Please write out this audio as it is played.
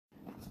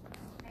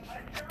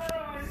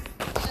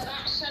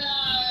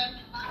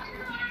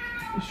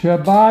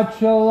Shabbat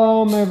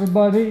Shalom,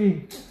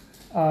 everybody.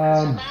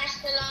 Shabbat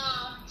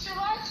Shalom.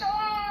 Shabbat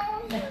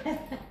Shalom.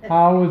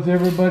 How was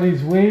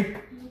everybody's week?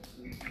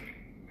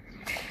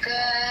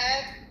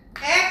 Good.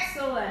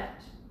 Excellent.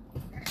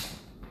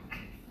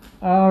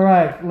 All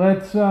right,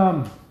 let's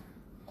turn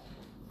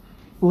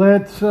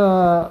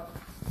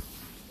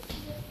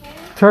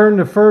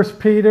to 1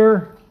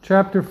 Peter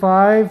chapter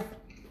 5.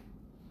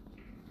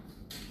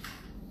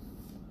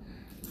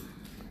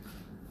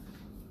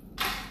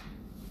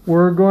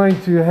 We're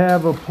going to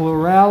have a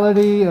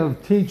plurality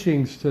of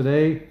teachings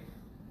today.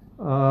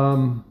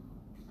 Now,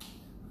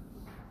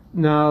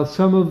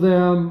 some of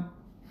them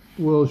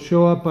will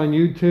show up on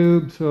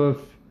YouTube, so if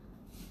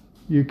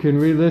you can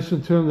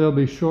re-listen to them, they'll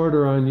be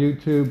shorter on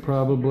YouTube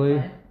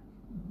probably.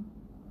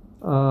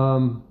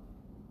 Okay.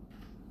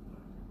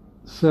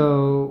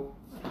 So,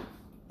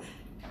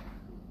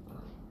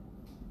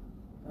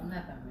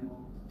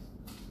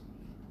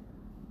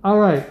 all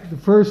right, the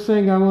first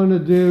thing I want to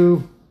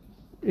do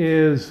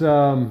is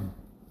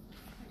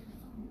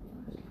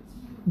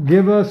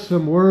give us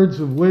some words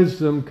of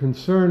wisdom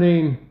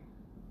concerning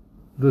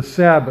the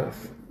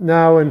Sabbath.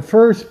 Now in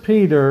 1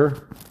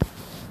 Peter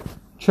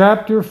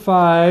chapter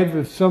 5,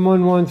 if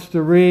someone wants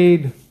to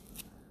read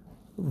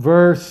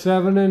verse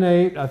 7 and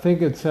 8, I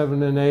think it's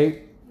 7 and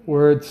 8,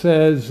 where it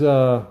says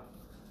to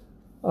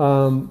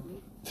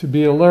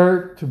be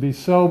alert, to be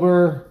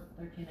sober.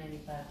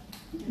 1395.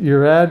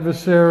 Your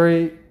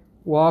adversary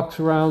walks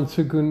around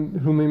seeking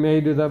whom he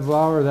may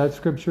devour. That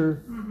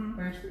scripture?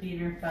 1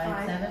 Peter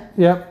 5:7.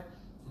 Yep.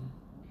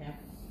 Okay.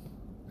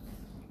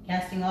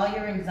 Casting all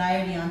your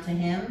anxiety onto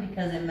him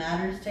because it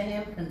matters to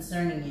him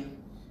concerning you.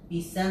 Be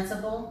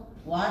sensible.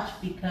 Watch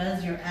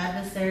because your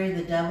adversary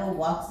the devil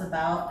walks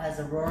about as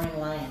a roaring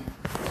lion,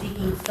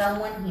 seeking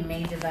someone he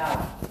may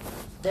devour.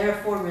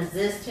 Therefore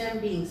resist him,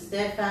 being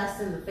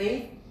steadfast in the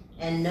faith,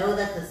 and know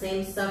that the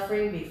same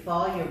suffering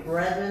befall your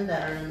brethren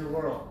that are in the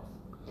world.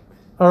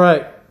 All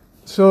right.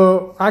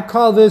 So I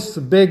call this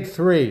the big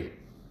three.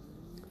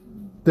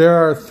 There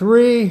are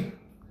three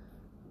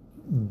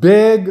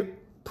big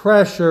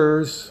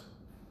pressures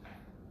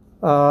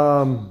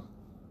that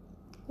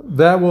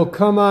will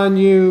come on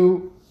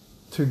you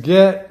to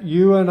get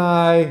you and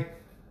I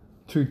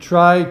to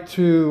try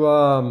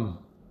to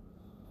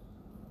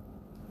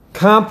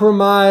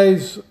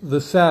compromise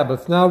the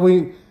Sabbath. Now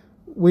we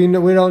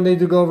don't need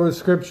to go over the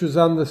scriptures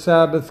on the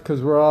Sabbath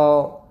because we're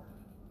all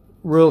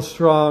real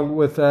strong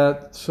with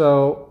that.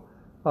 So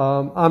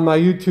on my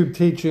YouTube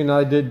teaching,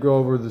 I did go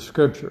over the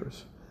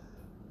scriptures.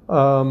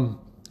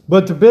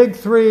 But the big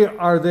three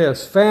are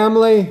this: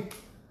 family,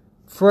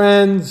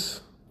 friends,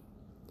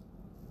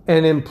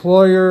 and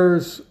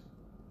employers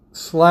 /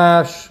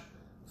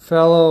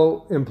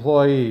 fellow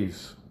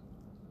employees.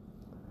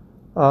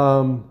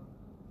 The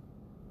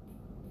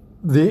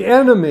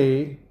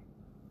enemy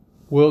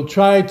will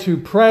try to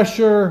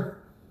pressure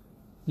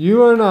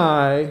you and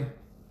I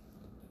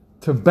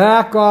to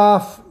back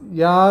off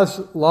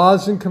Yah's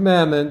laws and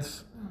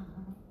commandments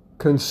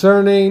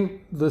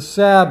concerning the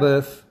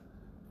Sabbath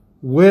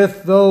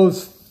with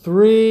those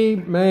three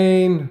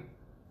main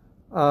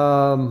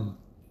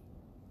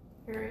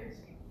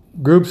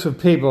groups of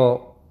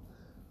people.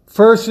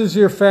 First is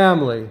your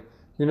family.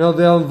 You know,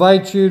 they'll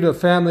invite you to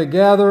family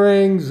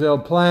gatherings. They'll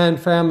plan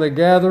family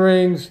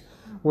gatherings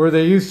where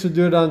they used to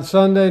do it on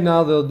Sunday.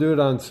 Now they'll do it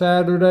on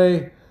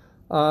Saturday.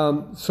 So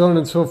on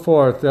and so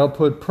forth. They'll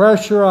put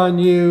pressure on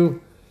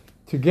you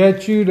to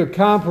get you to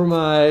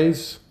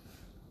compromise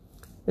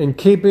in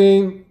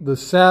keeping the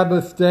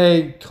Sabbath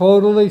day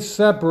totally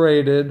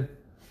separated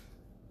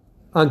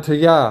unto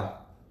Yah.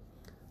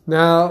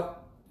 Now,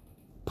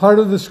 part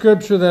of the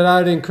scripture that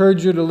I'd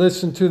encourage you to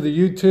listen to the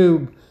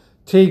YouTube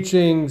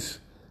teachings,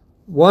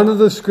 one of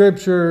the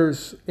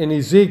scriptures in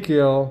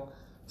Ezekiel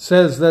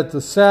says that the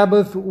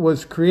Sabbath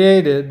was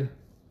created.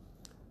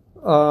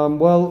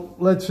 Well,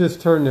 let's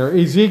just turn there.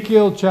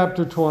 Ezekiel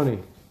chapter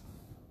 20.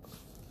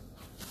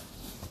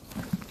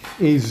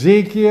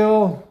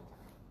 Ezekiel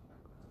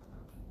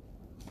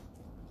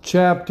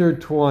chapter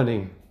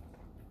 20.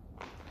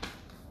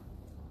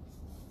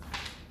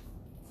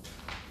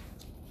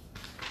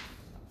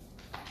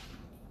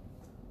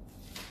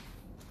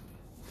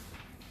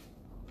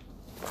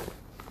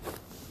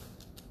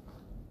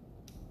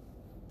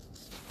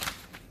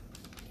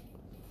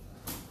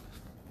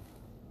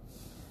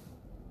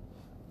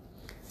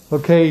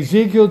 Okay,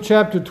 Ezekiel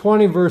chapter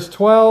 20, verse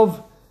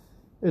 12,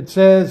 it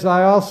says,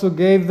 I also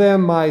gave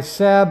them my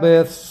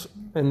Sabbaths,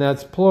 and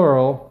that's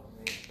plural,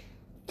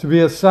 to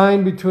be a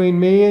sign between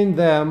me and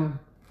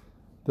them,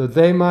 that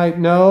they might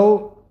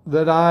know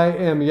that I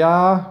am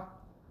Yah,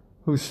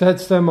 who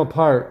sets them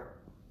apart.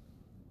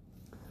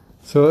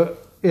 So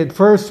it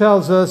first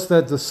tells us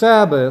that the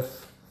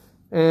Sabbath,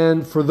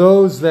 and for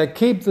those that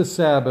keep the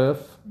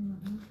Sabbath,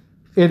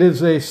 it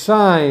is a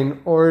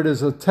sign, or it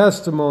is a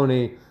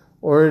testimony,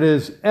 or it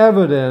is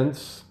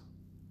evidence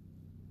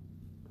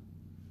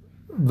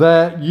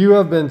that you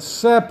have been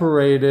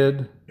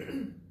separated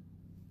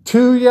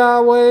to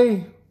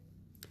Yahweh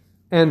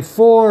and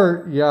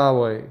for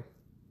Yahweh.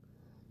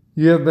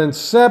 You have been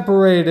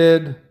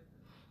separated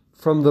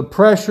from the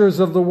pressures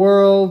of the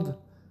world,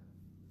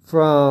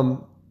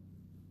 from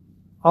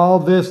all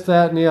this,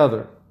 that, and the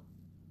other.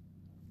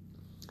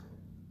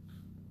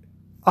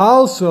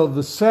 Also,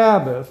 the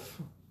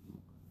Sabbath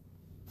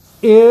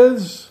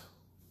is,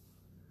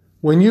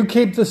 when you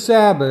keep the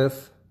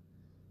Sabbath,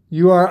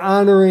 you are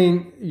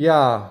honoring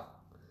Yah.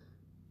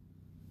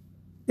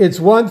 It's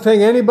one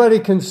thing anybody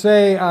can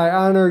say, I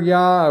honor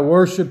Yah, I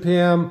worship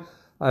Him,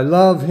 I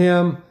love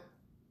Him.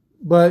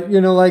 But, you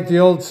know, like the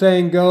old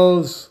saying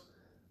goes,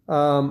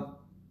 show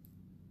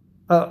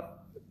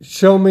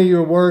me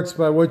your works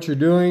by what you're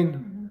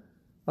doing.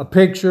 A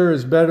picture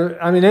is better.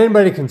 I mean,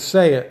 anybody can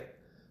say it,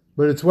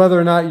 but it's whether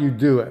or not you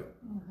do it,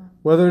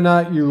 whether or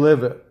not you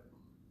live it.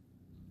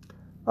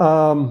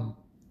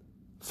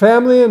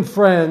 Family and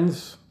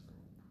friends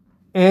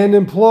and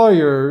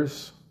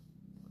employers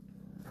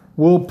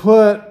will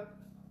put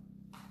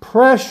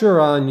pressure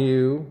on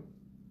you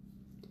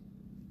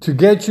to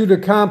get you to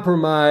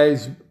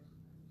compromise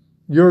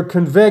your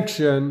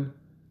conviction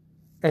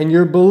and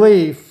your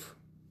belief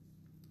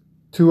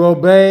to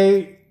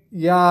obey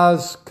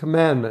Yah's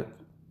commandment.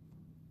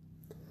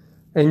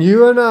 And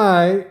you and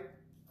I,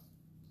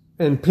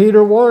 and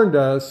Peter warned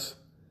us,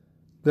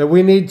 that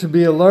we need to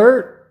be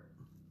alert.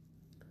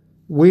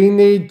 We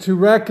need to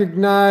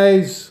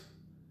recognize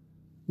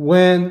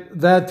when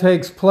that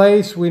takes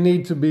place. We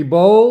need to be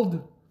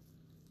bold.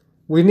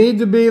 We need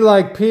to be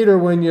like Peter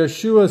when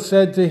Yeshua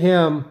said to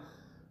him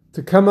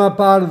to come up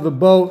out of the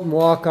boat and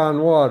walk on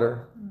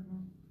water.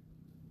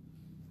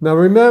 Now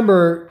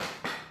remember,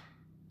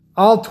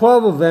 all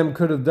 12 of them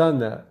could have done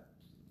that.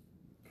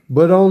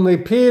 But only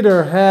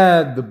Peter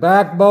had the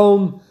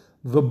backbone,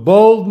 the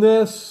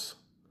boldness,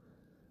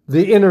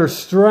 the inner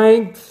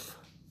strength,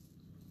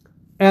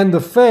 and the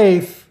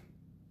faith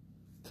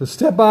to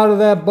step out of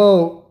that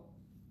boat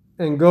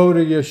and go to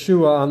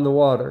Yeshua on the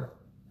water.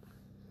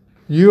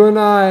 You and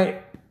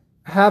I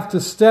have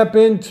to step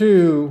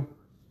into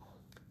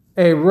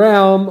a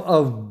realm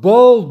of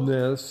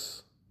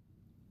boldness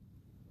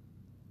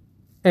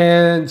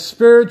and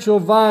spiritual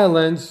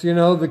violence. You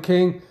know, the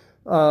king,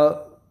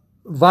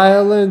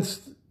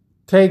 violence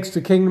takes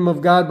the kingdom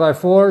of God by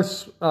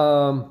force.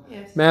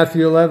 Yes.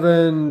 Matthew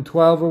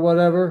 11:12 or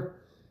whatever.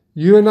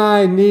 You and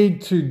I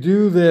need to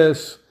do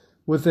this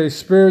with a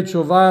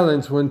spiritual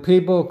violence. When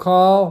people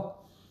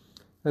call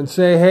and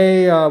say,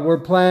 hey, we're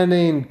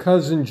planning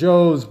Cousin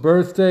Joe's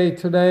birthday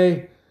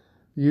today,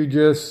 you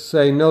just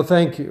say, no,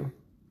 thank you.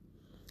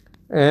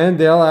 And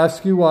they'll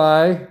ask you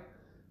why.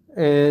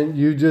 And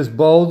you just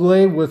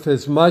boldly, with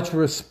as much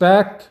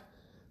respect,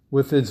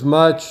 with as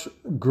much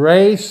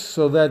grace,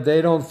 so that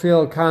they don't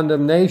feel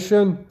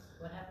condemnation.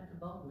 What happened to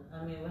boldness?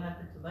 I mean, what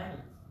happened to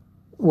violence?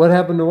 What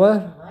happened to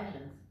what? Violence.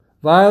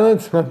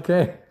 Violence?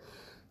 Okay.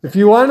 If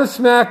you want to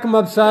smack them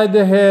upside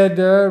the head,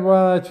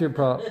 well, that's your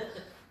problem.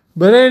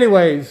 But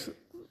anyways,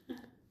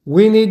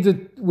 we need,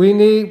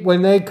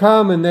 when they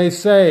come and they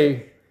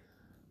say,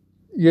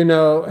 you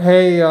know,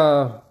 hey,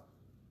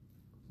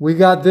 we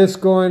got this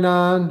going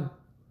on.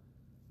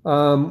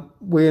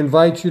 We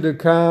invite you to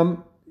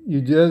come.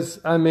 You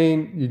just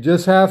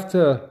have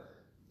to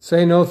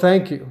say no,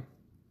 thank you.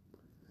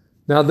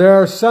 Now, there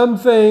are some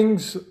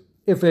things,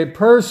 if a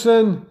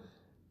person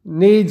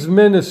needs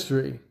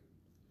ministry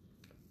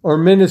or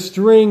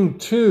ministering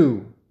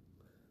to,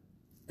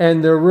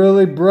 and they're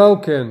really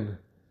broken,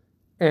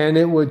 and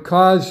it would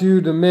cause you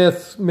to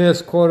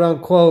miss quote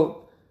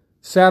unquote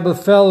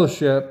Sabbath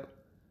fellowship,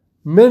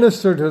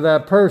 minister to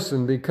that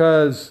person,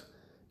 because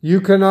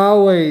you can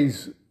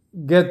always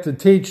get the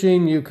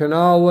teaching, you can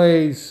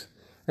always,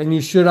 and you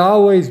should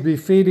always be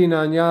feeding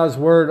on Yah's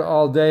word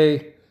all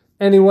day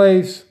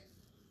anyways.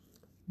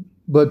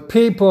 But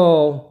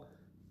people,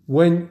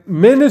 when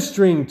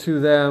ministering to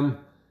them,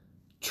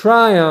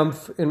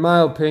 triumph, in my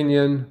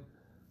opinion,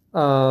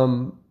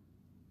 a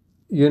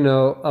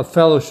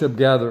fellowship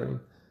gathering.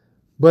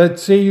 But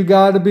see, you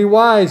got to be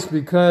wise,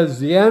 because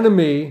the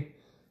enemy,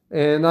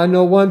 and I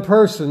know one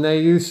person,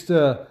 they used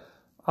to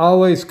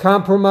always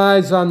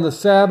compromise on the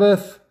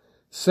Sabbath,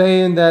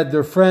 saying that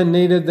their friend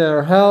needed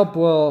their help.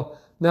 Well,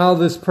 now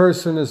this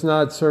person is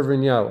not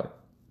serving Yahweh.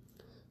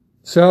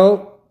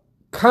 So,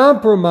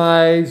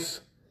 compromise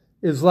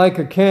is like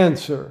a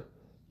cancer.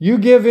 You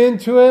give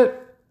into it.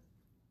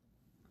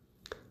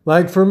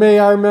 Like for me,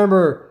 I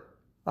remember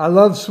I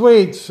love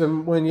sweets,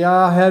 and when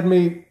Yah had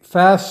me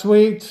fast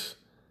sweets,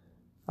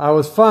 I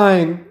was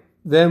fine.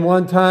 Then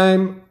one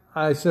time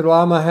I said,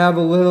 well, I'm going to have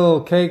a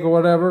little cake or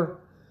whatever.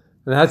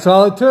 And that's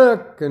all it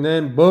took. And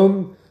then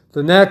boom,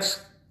 the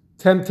next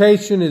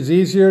temptation is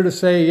easier to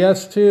say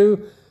yes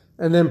to.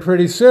 And then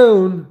pretty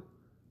soon,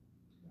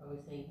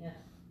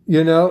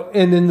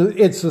 and then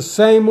it's the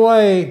same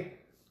way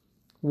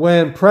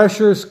when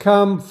pressures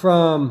come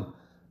from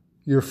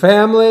your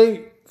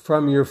family,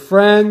 from your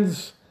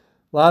friends.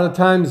 A lot of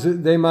times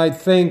they might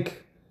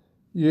think,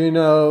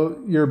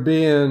 you're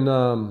being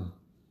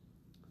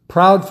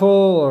proudful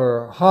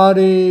or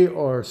haughty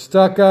or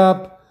stuck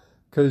up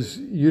because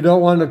you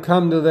don't want to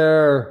come to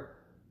their,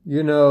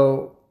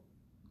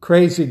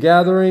 crazy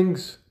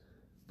gatherings,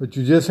 but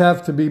you just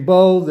have to be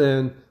bold,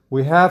 and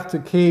we have to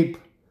keep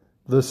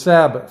the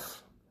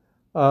Sabbath.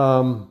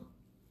 All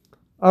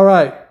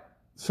right.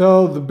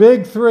 So the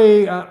big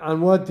three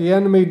on what the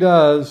enemy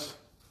does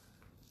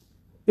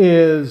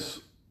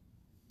is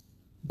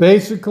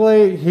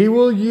basically he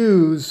will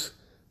use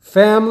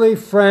family,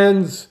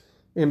 friends,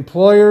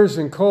 employers,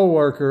 and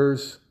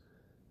co-workers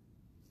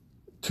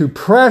to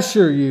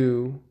pressure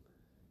you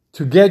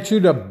to get you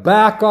to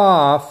back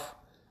off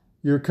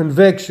your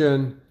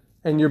conviction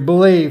and your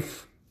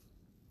belief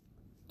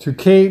to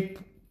keep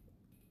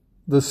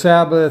the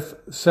Sabbath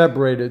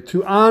separated,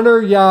 to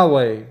honor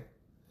Yahweh.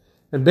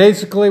 And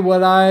basically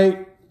what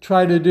I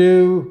try to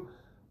do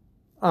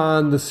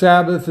on the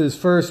Sabbath is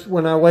first,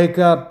 when I wake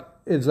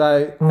up, is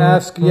I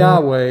ask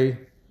Yahweh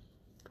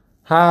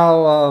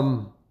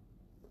how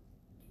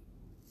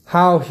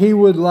he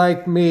would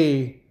like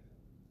me,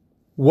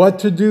 what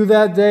to do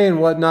that day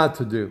and what not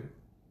to do.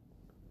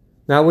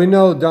 Now we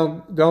know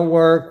don't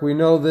work, we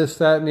know this,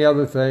 that, and the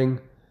other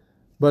thing,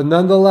 but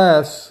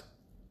nonetheless,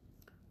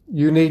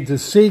 you need to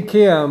seek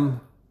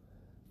Him.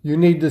 You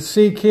need to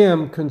seek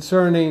Him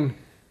concerning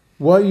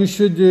what you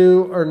should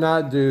do or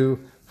not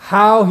do,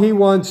 how He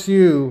wants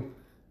you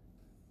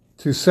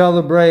to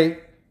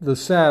celebrate the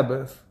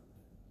Sabbath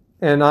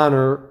and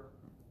honor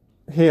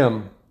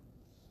Him.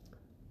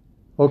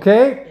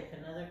 Okay? If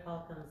another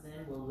call comes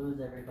in, we'll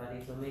lose everybody,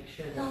 so make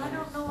sure that... No, I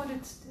don't know what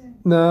it's doing.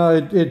 No,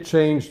 it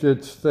changed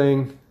its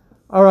thing.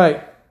 All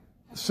right.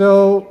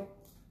 So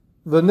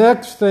the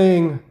next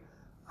thing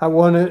I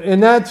want to,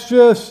 and that's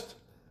just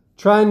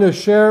trying to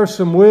share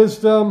some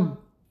wisdom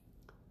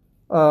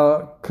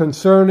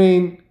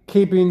concerning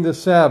keeping the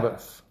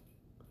Sabbath.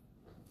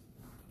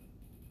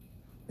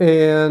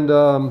 And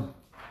all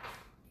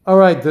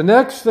right, the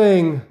next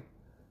thing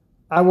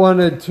I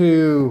wanted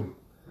to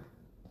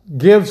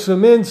give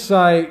some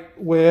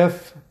insight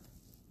with,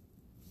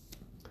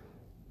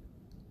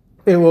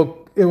 it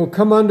will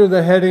come under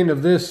the heading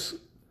of this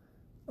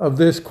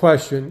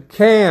question.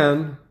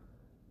 Can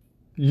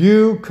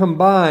you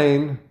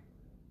combine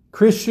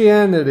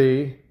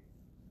Christianity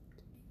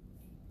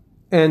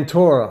and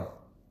Torah?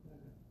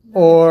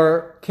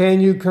 Or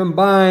can you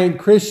combine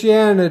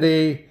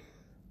Christianity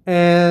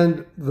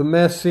and the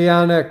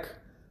Messianic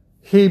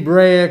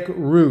Hebraic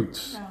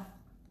roots? No.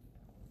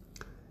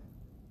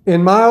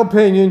 In my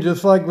opinion,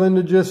 just like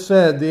Linda just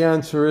said, the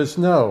answer is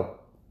no.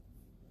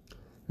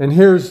 And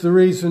here's the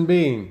reason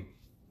being.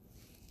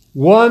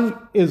 One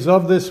is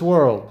of this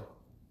world.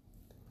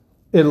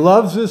 It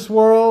loves this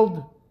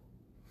world,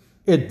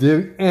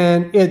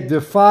 and it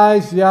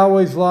defies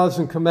Yahweh's laws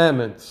and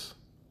commandments.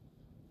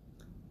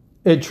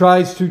 It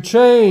tries to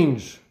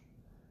change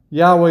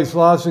Yahweh's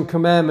laws and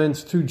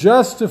commandments to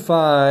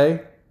justify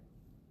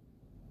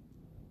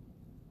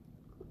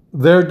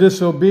their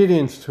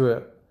disobedience to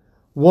it.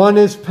 One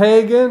is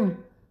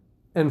pagan,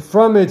 and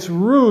from its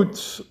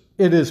roots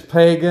it is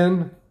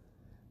pagan,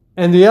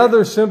 and the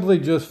other simply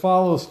just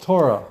follows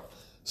Torah.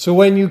 So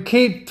when you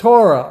keep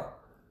Torah,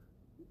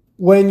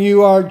 when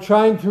you are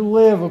trying to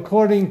live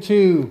according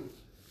to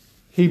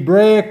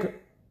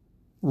Hebraic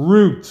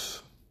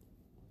roots,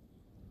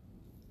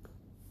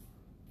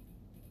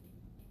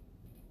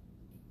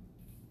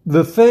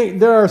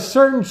 there are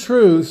certain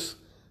truths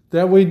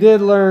that we did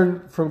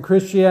learn from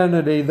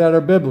Christianity that are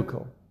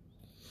biblical.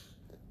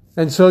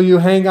 And so you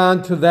hang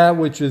on to that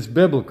which is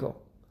biblical.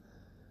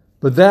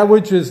 But that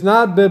which is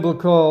not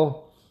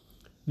biblical,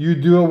 you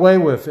do away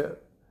with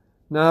it.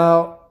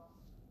 Now,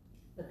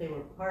 But they were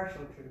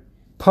partial truths.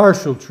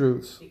 Partial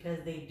truths. Because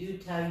they do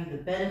tell you the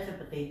benefit,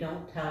 but they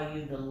don't tell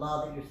you the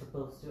law that you're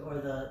supposed to, or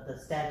the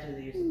statute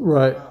that you're supposed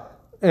Right. to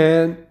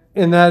follow.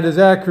 And that is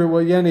accurate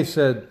what Yenny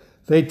said.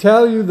 They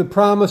tell you the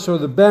promise or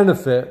the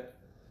benefit,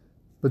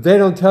 but they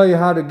don't tell you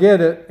how to get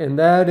it, and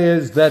that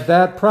is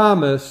that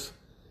promise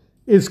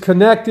is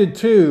connected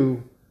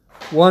to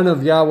one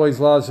of Yahweh's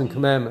laws and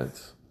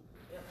commandments.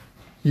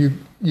 You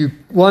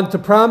want the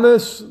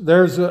promise,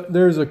 there's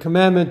a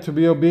commandment to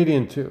be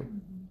obedient to.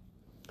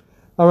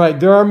 All right,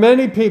 there are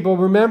many people,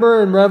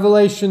 remember in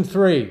Revelation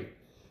 3,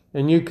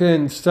 and you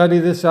can study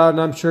this out,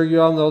 and I'm sure you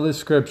all know this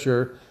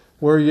scripture,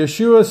 where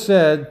Yeshua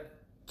said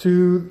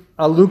to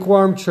a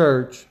lukewarm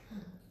church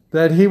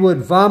that he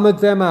would vomit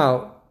them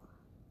out.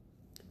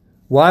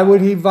 Why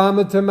would he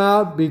vomit them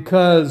out?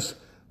 Because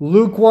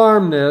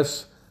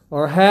lukewarmness,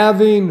 or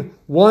having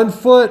 1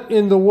 foot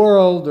in the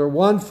world, or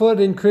 1 foot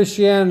in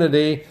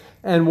Christianity,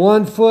 and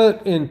 1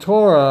 foot in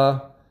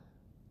Torah,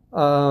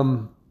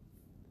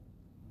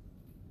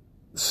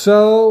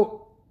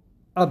 so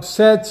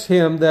upsets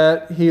him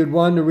that he would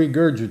want to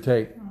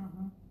regurgitate.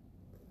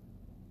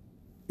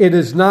 It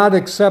is not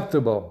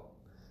acceptable.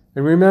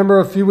 And remember,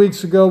 a few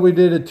weeks ago we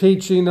did a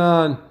teaching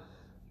on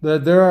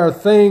that there are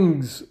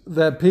things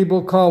that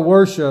people call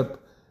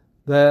worship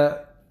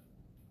that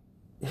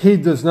he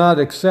does not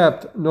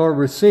accept nor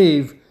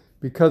receive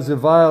because it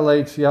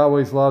violates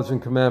Yahweh's laws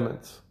and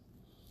commandments.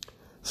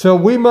 So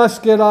we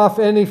must get off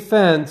any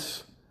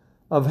fence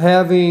of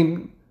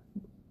having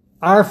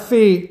our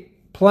feet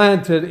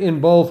planted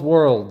in both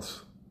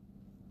worlds.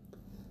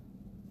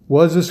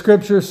 What does the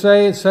scripture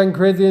say in 2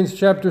 Corinthians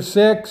chapter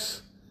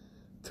 6?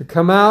 To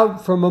come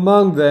out from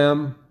among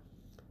them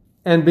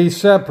and be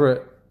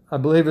separate. I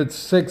believe it's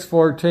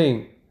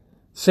 6:14.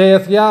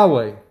 Saith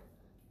Yahweh.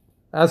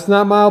 That's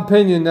not my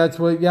opinion, that's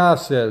what Yah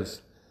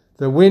says.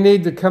 That we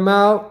need to come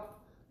out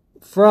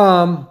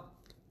from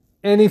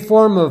any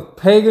form of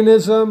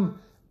paganism,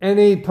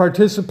 any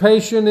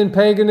participation in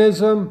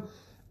paganism,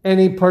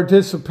 any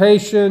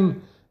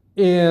participation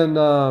in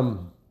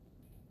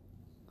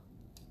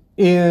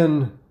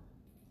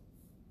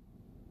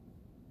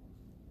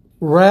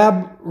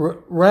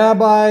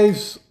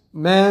rabbis'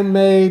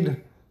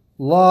 man-made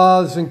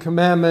laws and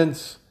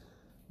commandments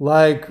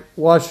like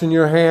washing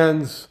your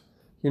hands.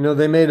 You know,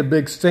 they made a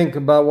big stink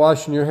about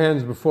washing your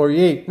hands before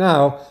you eat.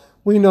 Now,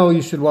 we know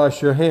you should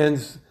wash your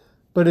hands,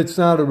 but it's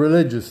not a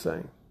religious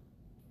thing.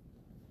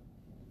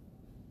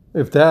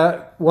 If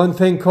that one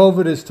thing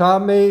COVID has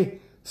taught me,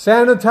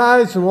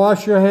 sanitize and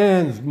wash your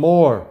hands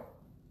more.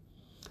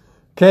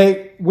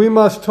 Okay, we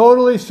must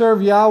totally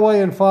serve Yahweh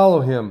and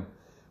follow Him.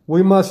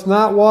 We must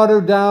not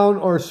water down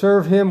or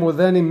serve Him with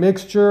any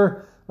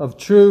mixture of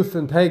truth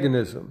and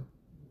paganism.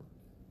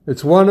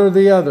 It's one or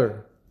the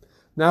other.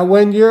 Now,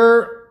 when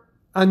you're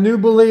a new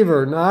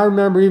believer, now I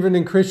remember even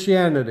in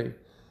Christianity,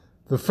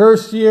 the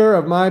first year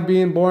of my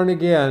being born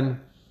again,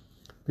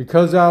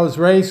 because I was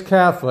raised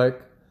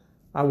Catholic,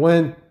 I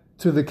went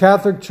to the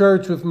Catholic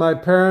Church with my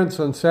parents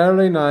on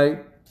Saturday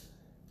night,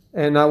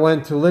 and I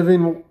went to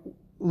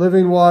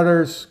Living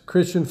Waters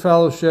Christian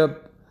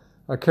Fellowship,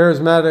 a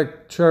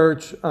charismatic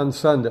church, on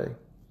Sunday.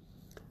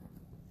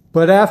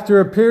 But after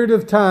a period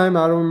of time,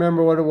 I don't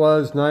remember what it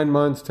was, 9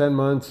 months, 10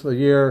 months, a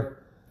year,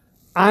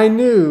 I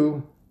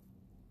knew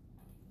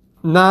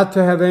not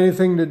to have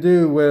anything to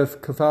do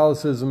with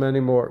Catholicism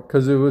anymore,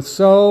 because it was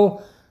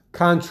so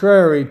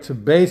contrary to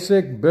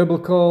basic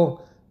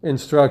biblical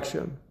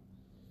instruction.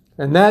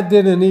 And that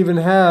didn't even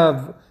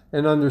have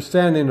an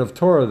understanding of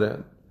Torah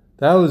then.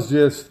 That was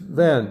just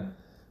then.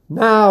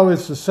 Now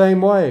it's the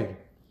same way.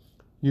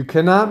 You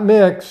cannot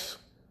mix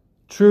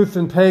truth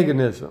and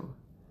paganism.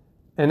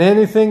 And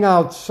anything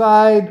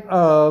outside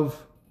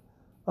of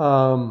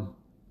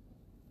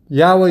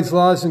Yahweh's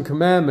laws and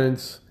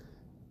commandments,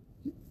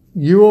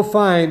 you will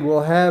find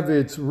will have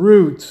its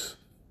roots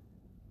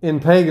in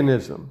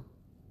paganism.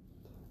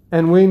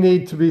 And we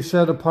need to be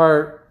set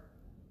apart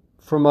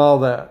from all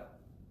that.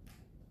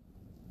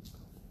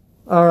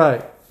 All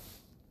right.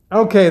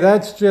 Okay,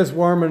 that's just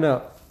warming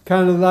up.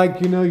 Kind of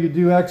like, you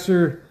do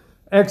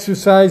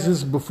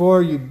exercises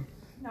before you...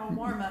 No,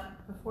 warm up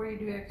before you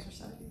do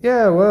exercise.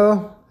 Yeah,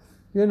 well,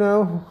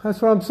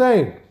 that's what I'm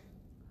saying.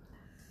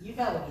 You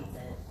got what he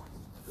said.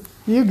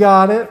 You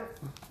got it.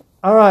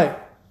 All right.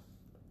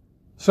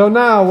 So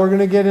now we're going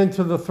to get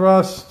into the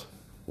thrust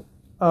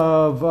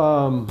of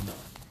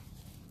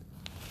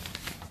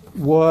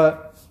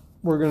what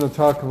we're going to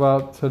talk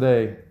about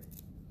today.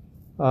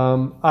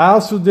 I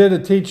also did a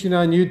teaching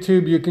on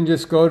YouTube. You can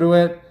just go to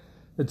it.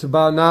 It's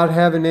about not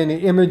having any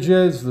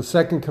images, the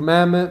second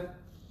commandment.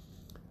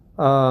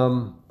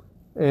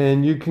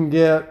 And you can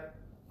get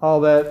all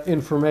that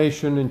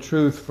information and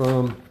truth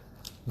from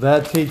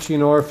that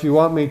teaching, or if you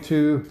want me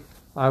to,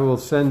 I will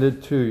send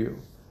it to you.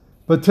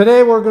 But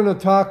today we're going to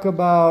talk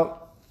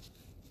about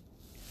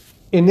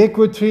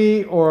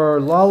iniquity or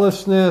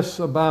lawlessness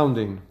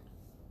abounding.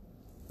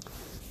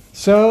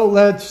 So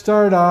let's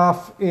start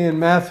off in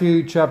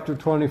Matthew chapter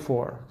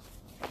 24.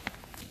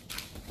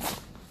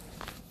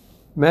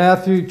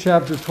 Matthew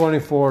chapter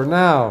 24.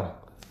 Now,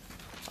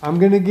 I'm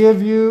going to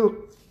give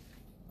you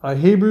a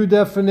Hebrew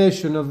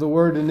definition of the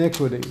word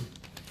iniquity.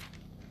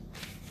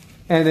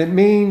 And it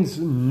means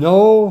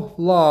no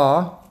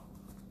law,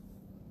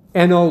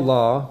 no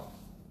law,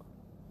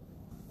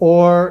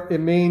 or it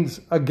means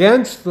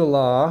against the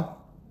law,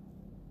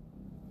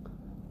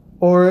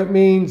 or it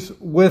means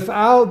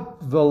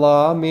without the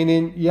law,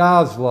 meaning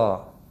Yah's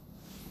law.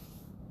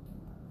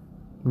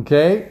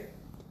 Okay?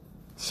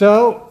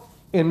 So,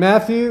 in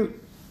Matthew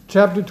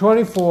chapter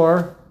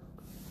 24,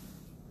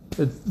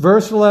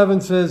 verse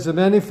 11 says, "And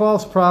many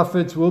false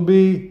prophets will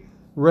be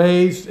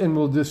raised and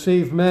will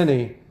deceive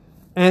many.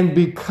 And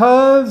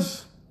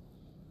because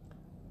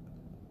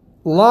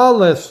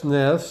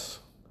lawlessness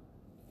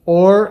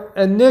or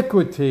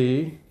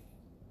iniquity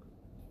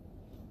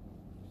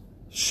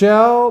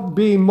shall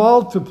be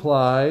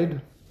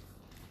multiplied,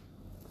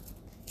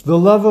 the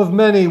love of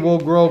many will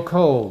grow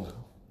cold."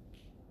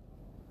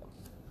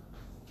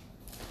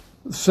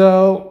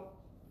 So,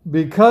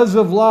 because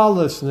of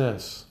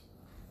lawlessness,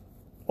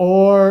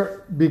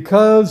 or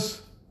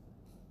because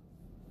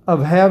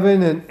of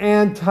having an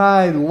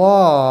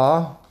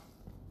anti-law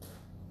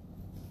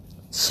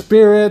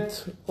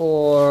spirit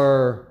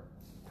or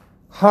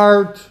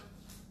heart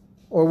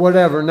or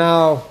whatever.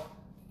 Now,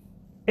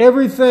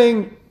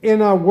 everything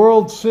in our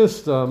world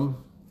system,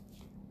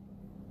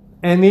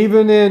 and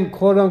even in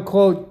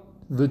quote-unquote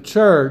the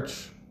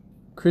church,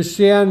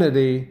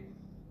 Christianity,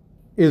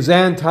 is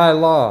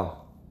anti-law.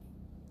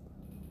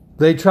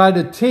 They try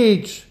to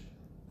teach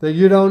that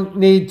you don't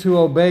need to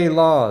obey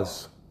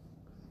laws.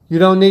 You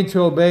don't need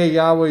to obey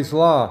Yahweh's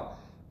law.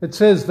 It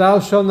says,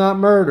 thou shalt not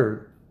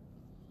murder.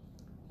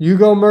 You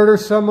go murder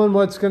someone,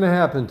 what's going to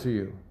happen to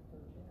you?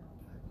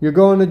 You're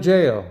going to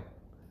jail.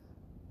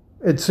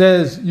 It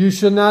says, you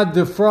should not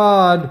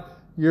defraud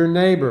your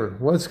neighbor.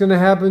 What's going to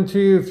happen to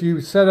you if you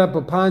set up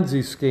a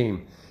Ponzi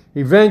scheme?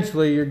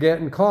 Eventually, you're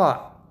getting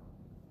caught.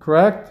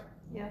 Correct?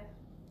 Yeah.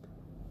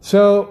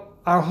 So,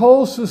 our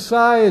whole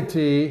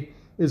society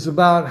is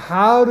about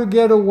how to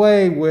get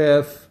away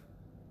with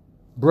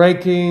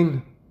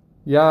breaking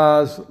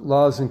Yah's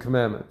laws and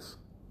commandments.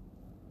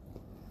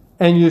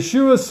 And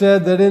Yeshua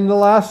said that in the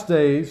last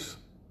days,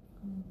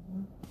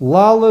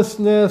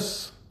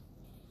 lawlessness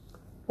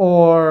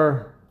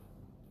or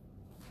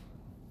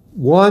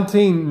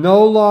wanting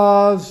no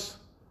laws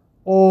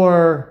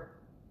or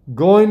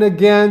going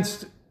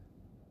against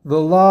the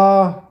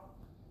law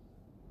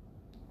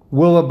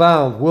will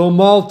abound, will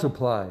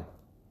multiply.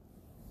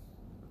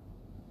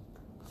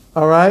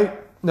 All right,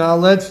 now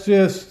let's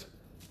just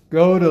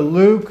go to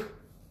Luke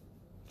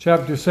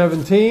chapter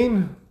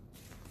 17.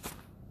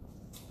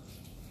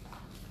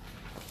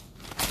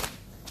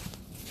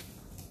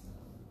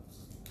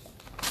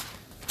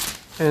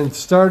 And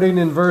starting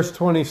in verse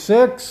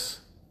 26,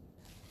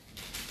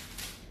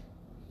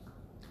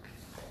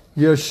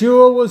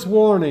 Yeshua was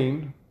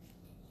warning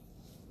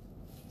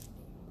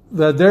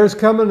that there's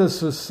coming a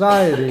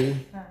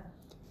society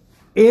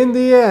in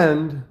the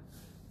end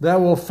that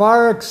will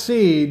far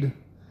exceed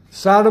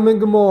Sodom and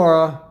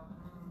Gomorrah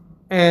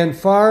and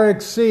far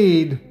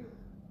exceed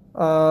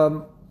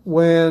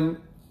when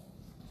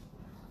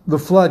the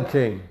flood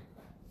came.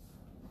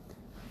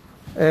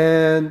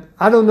 And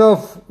I don't know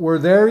if we're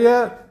there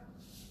yet,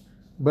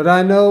 but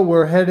I know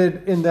we're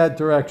headed in that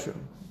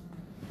direction.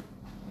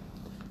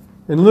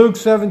 In Luke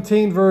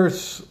 17,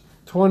 verse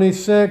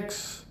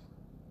 26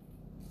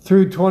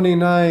 through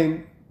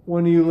 29,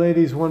 one of you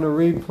ladies want to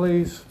read,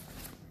 please?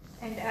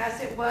 And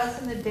as it was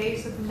in the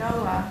days of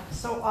Noah,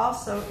 so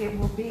also it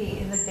will be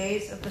in the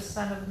days of the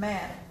Son of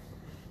Man.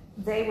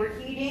 They were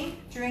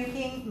eating,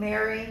 drinking,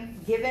 marrying,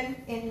 giving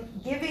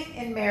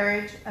in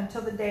marriage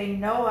until the day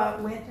Noah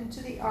went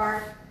into the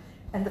ark,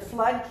 and the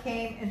flood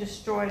came and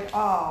destroyed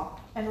all.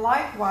 And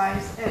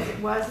likewise, as it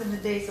was in the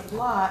days of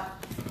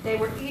Lot, they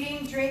were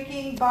eating,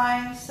 drinking,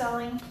 buying,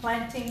 selling,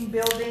 planting,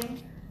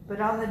 building.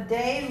 But on the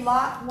day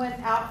Lot went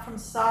out from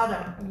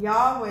Sodom,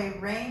 Yahweh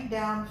rained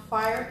down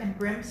fire and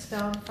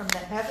brimstone from the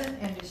heaven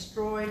and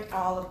destroyed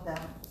all of them.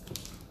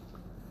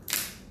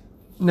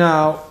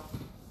 Now,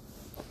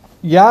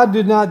 Yah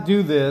did not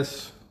do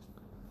this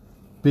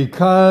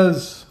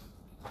because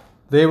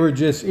they were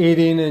just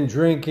eating and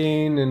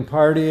drinking and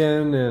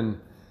partying and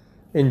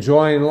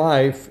enjoying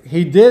life.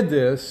 He did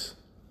this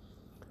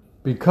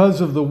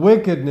because of the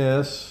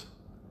wickedness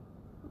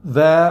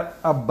that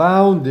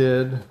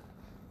abounded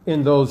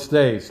in those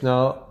days.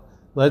 Now,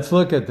 let's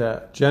look at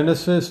that.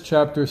 Genesis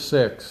chapter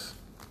 6.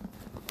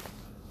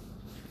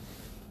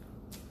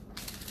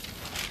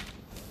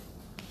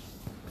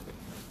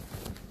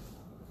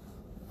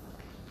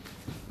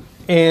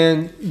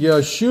 And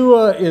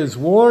Yeshua is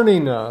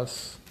warning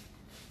us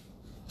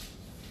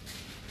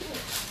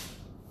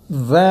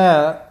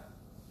that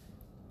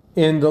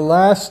in the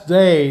last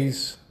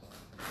days,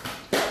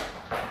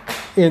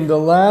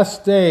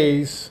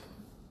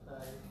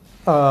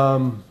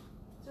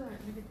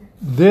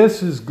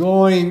 this is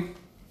going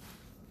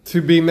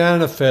to be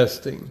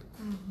manifesting.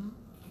 Mm-hmm.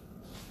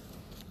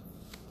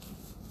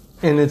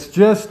 And it's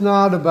just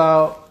not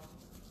about,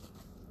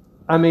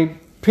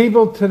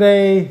 people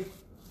today,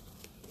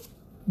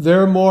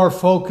 they're more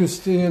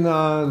focused in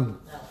on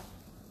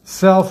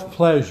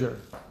self-pleasure.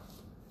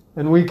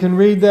 And we can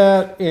read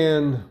that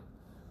in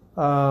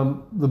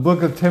the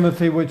book of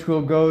Timothy, which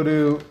we'll go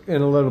to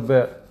in a little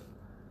bit.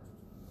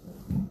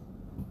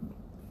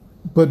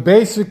 But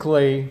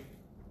basically,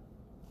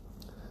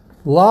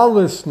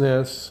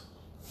 lawlessness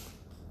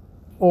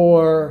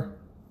or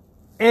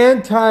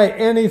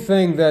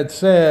anti-anything that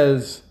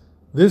says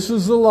this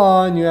is the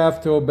law and you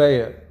have to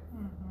obey it.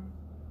 Mm-hmm.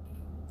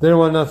 They don't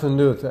want nothing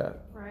to do with that.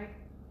 Right.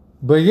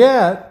 But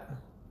yet,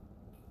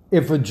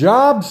 if a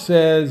job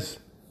says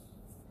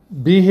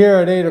be here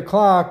at 8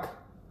 o'clock,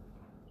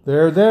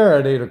 they're there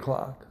at 8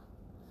 o'clock.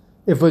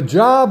 If a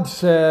job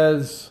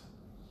says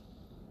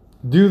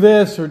do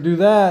this or do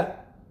that,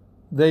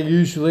 they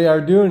usually are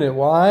doing it.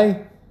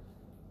 Why?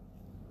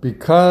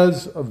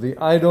 Because of the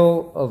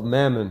idol of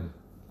mammon.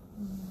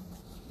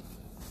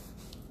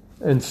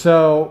 And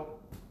so,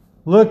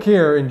 look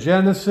here in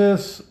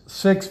Genesis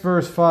 6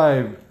 verse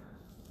 5.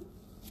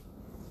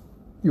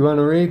 You want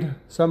to read,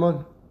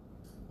 someone?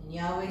 And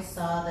Yahweh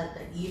saw that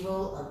the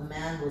evil of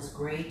man was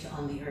great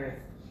on the earth,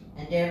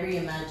 and every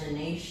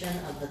imagination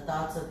of the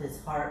thoughts of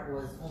his heart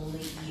was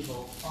only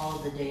evil all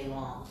the day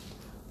long.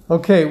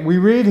 Okay, we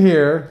read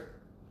here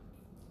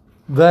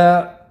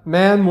that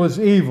man was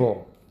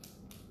evil,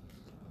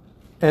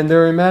 and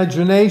their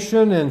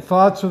imagination and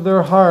thoughts of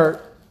their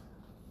heart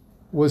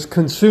was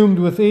consumed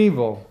with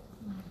evil.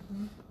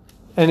 Mm-hmm.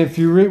 And if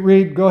you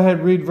read, go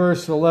ahead, read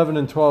verse 11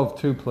 and 12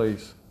 too,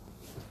 please.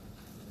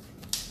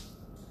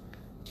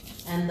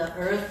 And the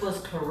earth was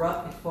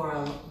corrupt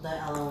before the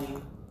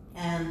Elohim,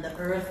 and the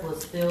earth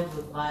was filled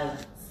with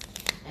violence.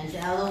 And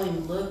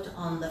Elohim looked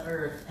on the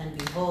earth, and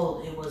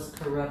behold, it was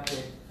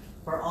corrupted,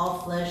 for all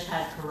flesh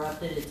had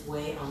corrupted its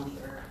way on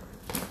the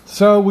earth.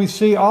 So we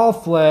see all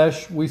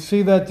flesh. We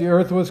see that the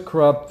earth was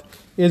corrupt.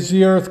 Is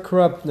the earth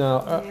corrupt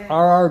now? Yeah.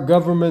 Are our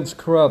governments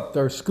corrupt?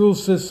 Are school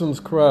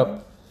systems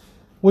corrupt?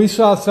 We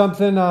saw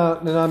something,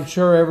 and I'm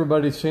sure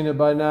everybody's seen it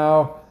by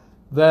now,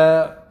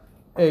 that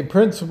a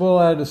principal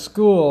at a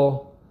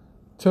school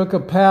took a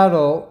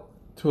paddle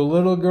to a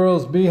little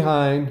girl's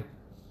behind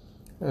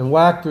and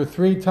whacked her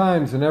 3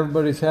 times, and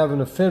everybody's having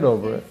a fit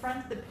over In it.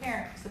 front of the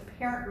parents. The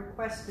parent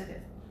requested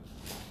it.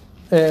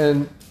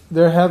 And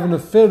they're having a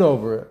fit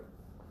over it.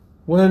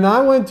 When I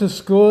went to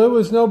school, it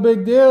was no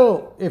big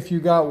deal if you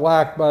got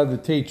whacked by the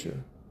teacher.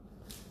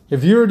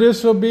 If you were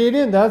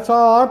disobedient, that's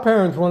all our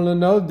parents wanted to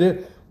know.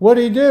 What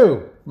do you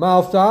do?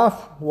 Mouthed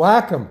off?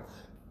 Whack him.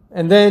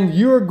 And then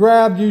you were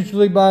grabbed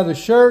usually by the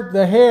shirt,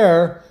 the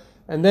hair,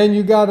 and then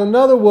you got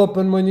another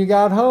whooping when you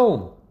got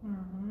home.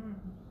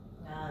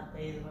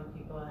 Days when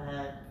people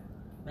had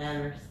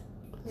manners.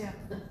 Yeah.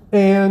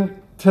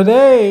 And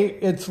today,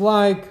 it's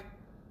like,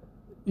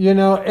 you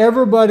know,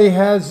 everybody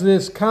has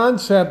this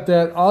concept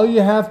that all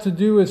you have to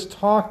do is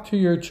talk to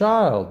your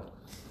child.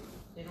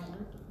 They don't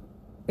listen.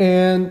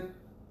 And,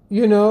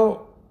 you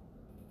know,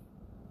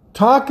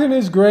 talking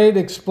is great,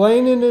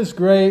 explaining is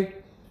great,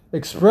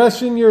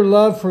 expressing your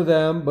love for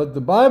them, but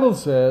the Bible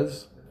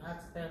says, Do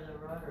not spare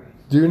the rotary.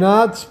 do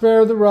not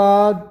spare the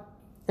rod,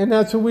 and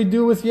that's what we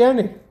do with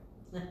Yenny.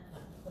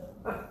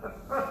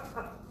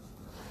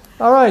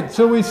 All right,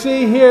 so we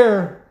see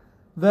here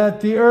that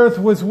the earth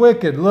was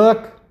wicked.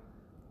 Look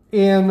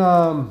in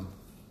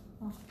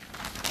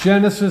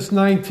Genesis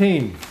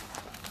 19.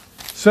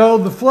 So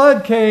the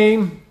flood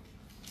came,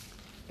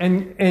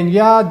 and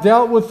Yah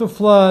dealt with the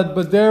flood,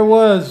 but there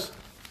was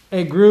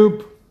a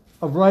group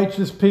of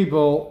righteous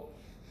people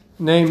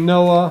named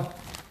Noah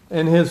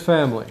and his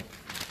family.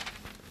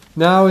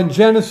 Now in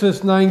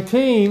Genesis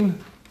 19,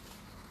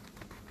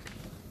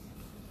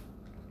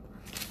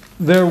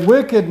 their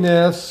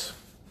wickedness,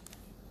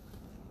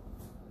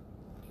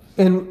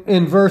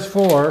 in verse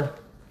 4,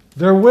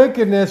 their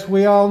wickedness,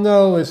 we all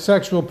know, is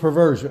sexual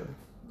perversion.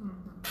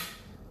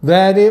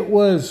 That it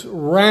was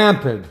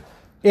rampant.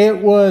 It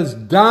was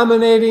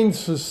dominating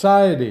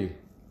society.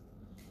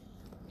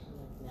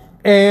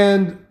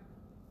 And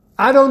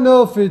I don't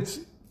know if it's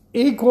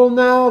equal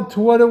now to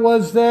what it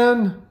was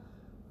then,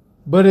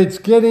 but it's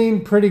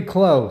getting pretty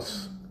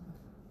close.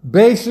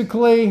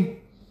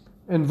 Basically,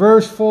 in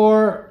verse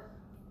 4,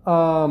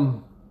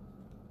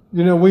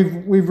 you know,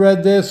 we've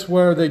read this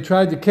where they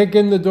tried to kick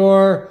in the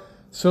door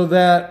so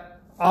that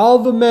all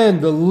the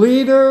men, the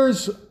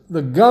leaders,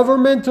 the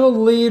governmental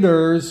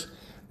leaders,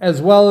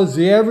 as well as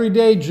the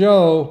everyday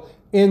Joe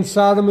in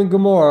Sodom and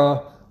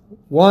Gomorrah,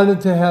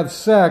 wanted to have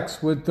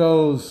sex with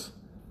those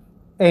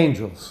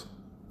angels.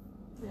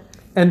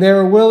 And they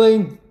were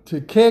willing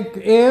to kick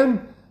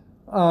in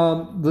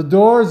the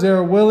doors. They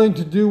were willing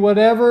to do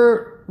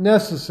whatever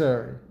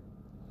necessary.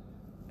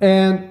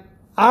 And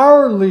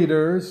our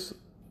leaders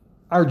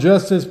are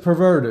just as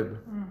perverted.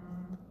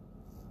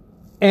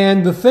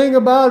 And the thing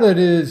about it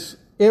is,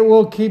 it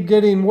will keep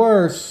getting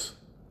worse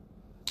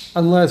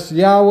unless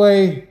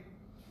Yahweh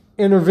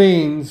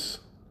intervenes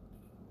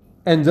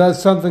and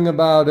does something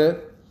about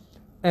it.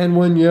 And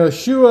when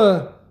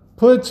Yeshua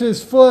puts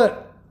his foot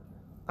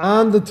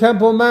on the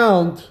Temple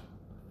Mount,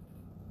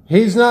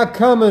 he's not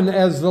coming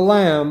as the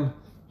Lamb,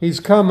 he's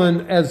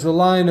coming as the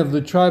Lion of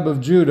the tribe of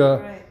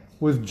Judah, Right.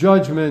 with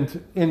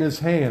judgment in his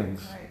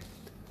hands. Right.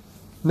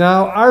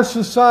 Now, our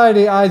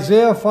society,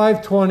 Isaiah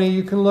 5:20,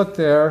 you can look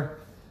there,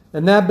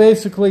 and that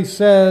basically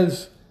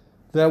says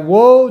that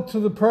woe to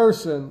the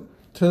person,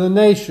 to the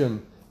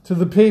nation, to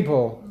the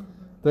people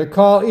that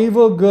call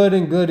evil good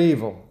and good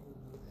evil.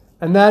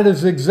 And that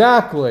is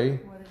exactly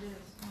What it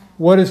is.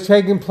 what is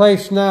taking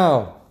place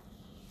now.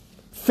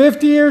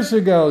 50 years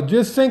ago,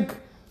 just think,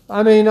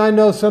 I mean, I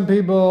know some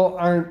people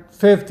aren't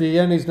 50,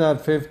 and he's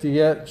not 50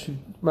 yet. She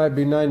might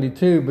be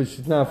 92, but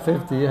she's not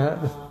 50 yet.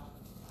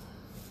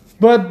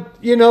 But,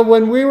 you know,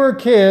 when we were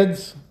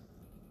kids,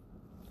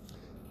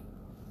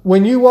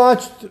 when you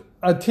watched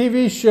a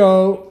TV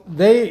show,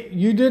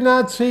 you did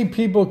not see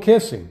people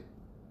kissing.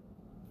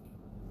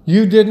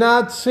 You did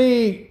not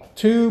see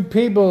 2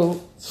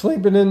 people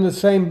sleeping in the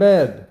same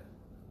bed.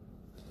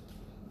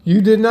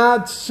 You did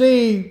not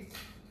see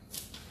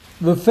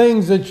the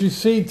things that you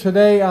see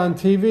today on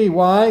TV.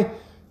 Why?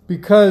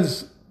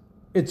 Because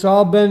it's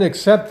all been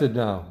accepted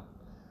now.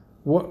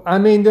 I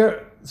mean, there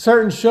are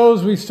certain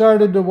shows we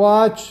started to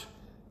watch,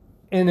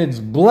 and it's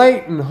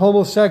blatant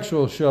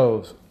homosexual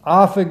shows.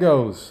 Off it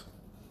goes.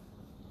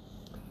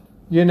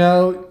 You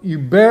know, you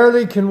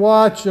barely can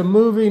watch a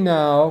movie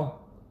now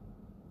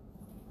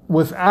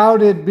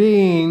without it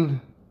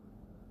being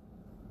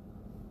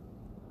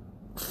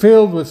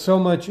filled with so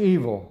much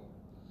evil.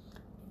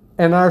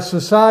 And our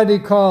society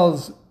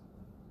calls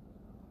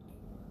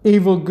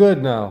evil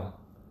good now.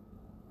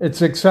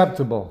 It's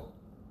acceptable.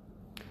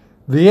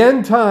 The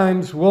end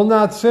times will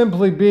not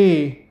simply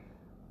be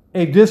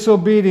a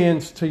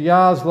disobedience to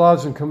Yah's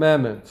laws and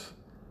commandments,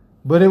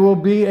 but it will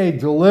be a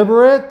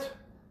deliberate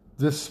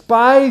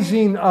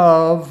despising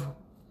of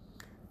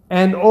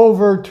and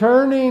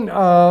overturning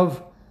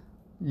of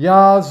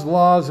Yah's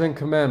laws and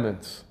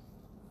commandments.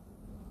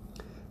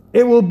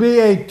 It will be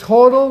a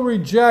total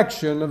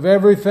rejection of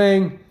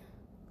everything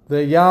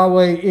that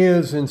Yahweh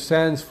is and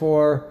stands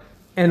for,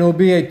 and it will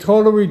be a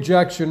total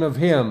rejection of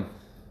Him.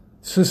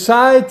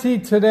 Society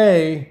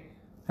today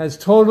has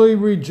totally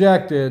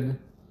rejected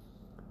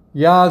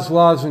Yah's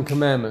laws and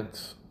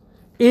commandments.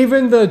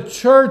 Even the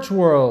church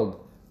world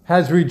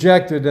has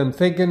rejected them,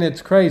 thinking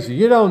it's crazy.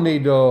 You don't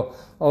need to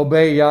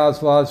obey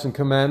Yah's laws and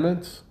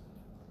commandments.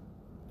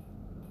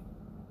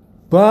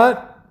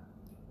 But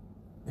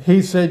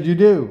He said you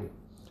do.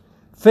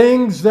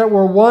 Things that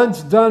were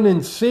once done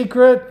in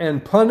secret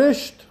and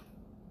punished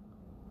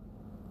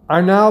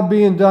are now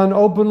being done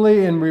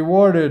openly and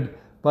rewarded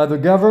by the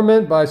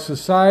government, by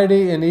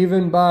society, and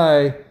even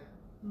by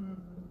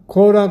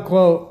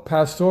quote-unquote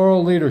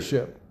pastoral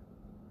leadership.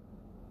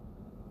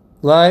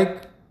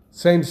 Like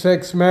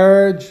same-sex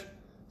marriage,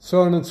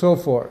 so on and so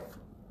forth.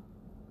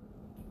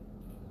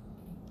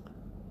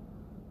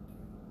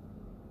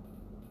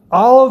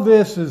 All of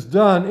this is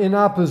done in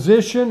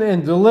opposition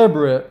and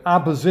deliberate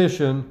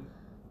opposition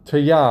to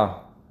Yah,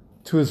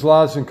 to His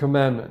laws and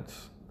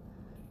commandments.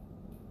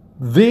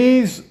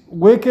 These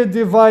wicked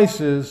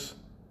devices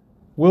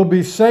will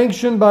be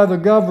sanctioned by the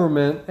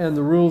government and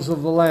the rules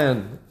of the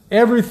land.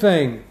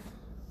 Everything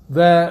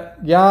that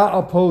Yah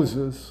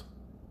opposes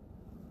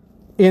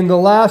in the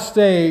last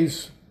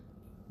days,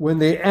 when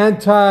the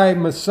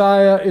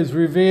anti-Messiah is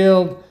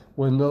revealed,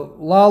 when the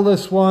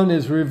lawless one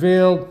is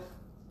revealed,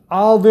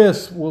 all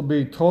this will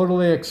be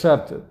totally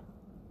accepted.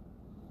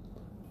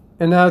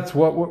 And that's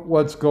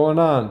what's going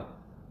on.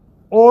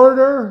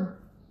 Order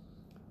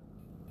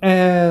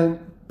and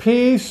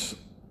peace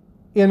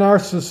in our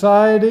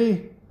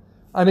society.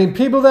 I mean,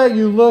 people that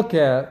you look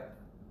at,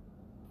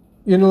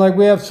 you know, like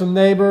we have some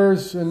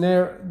neighbors and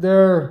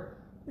they're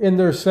in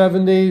their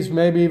 70s,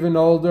 maybe even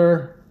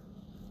older.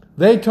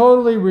 They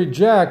totally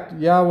reject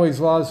Yahweh's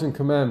laws and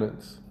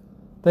commandments.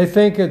 They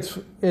think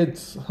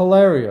it's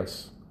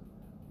hilarious.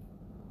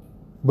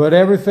 But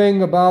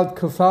everything about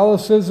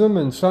Catholicism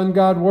and sun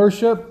god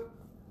worship,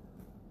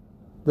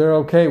 they're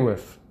okay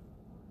with.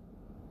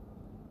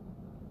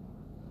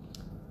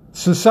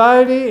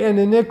 Society and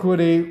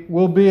iniquity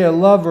will be a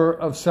lover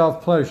of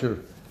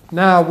self-pleasure.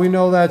 Now, we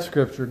know that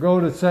scripture. Go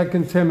to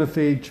 2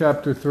 Timothy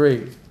chapter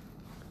 3.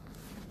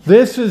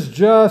 This is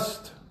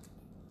just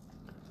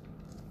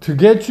to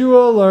get you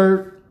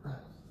alert,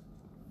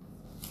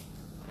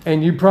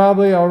 and you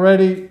probably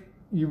already,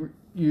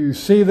 you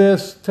see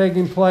this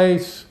taking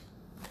place.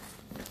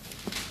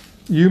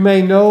 You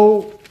may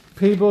know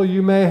people,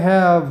 you may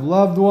have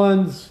loved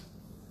ones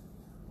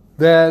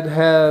that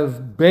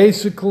have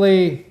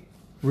basically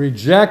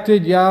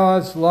rejected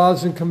Yahweh's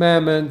laws and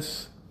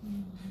commandments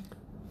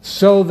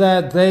so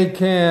that they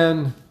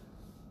can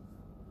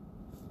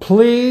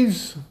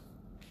please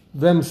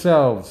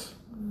themselves,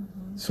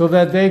 so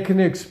that they can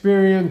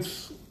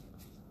experience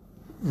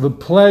the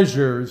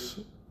pleasures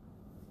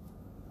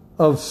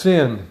of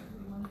sin.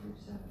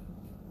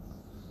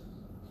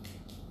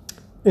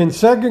 In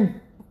 2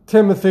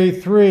 Timothy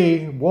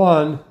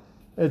 3:1,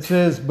 it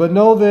says, "But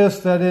know this,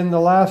 that in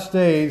the last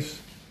days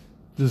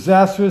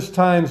disastrous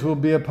times will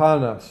be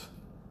upon us.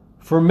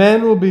 For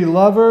men will be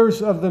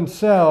lovers of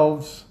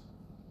themselves,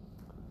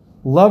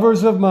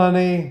 lovers of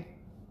money,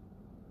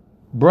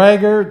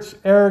 braggarts,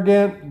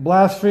 arrogant,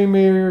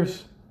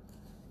 blasphemers,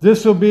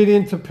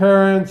 disobedient to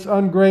parents,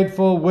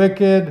 ungrateful,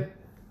 wicked,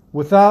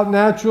 without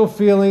natural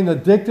feeling,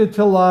 addicted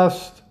to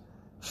lust,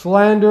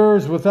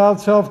 slanderers, without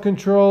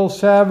self-control,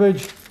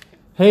 savage,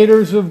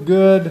 haters of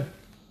good,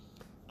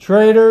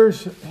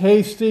 traitors,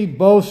 hasty,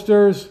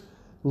 boasters,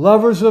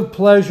 lovers of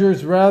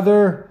pleasures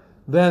rather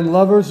than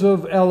lovers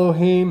of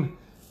Elohim,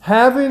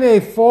 having a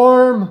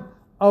form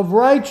of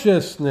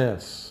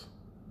righteousness,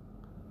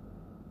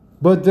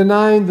 but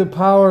denying the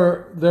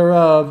power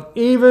thereof,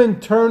 even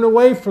turn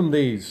away from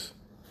these."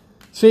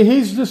 See,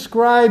 he's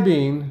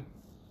describing,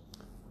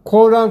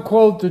 quote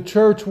unquote, the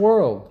church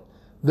world.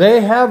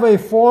 They have a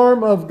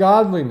form of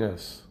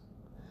godliness.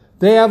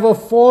 They have a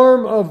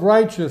form of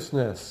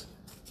righteousness.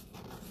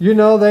 You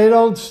know, they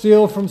don't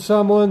steal from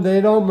someone,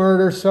 they don't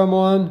murder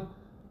someone,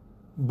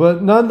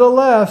 but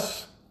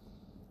nonetheless,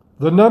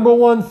 the number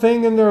one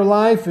thing in their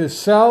life is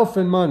self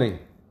and money.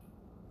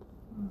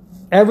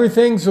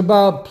 Everything's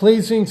about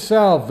pleasing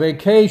self,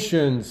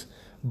 vacations,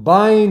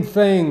 buying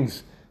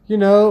things. You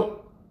know,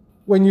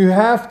 when you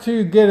have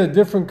to get a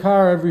different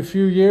car every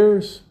few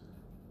years,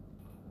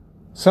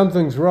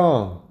 something's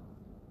wrong.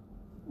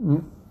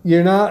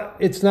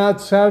 It's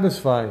not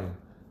satisfying.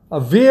 A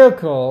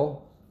vehicle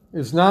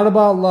is not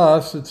about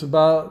lust, it's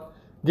about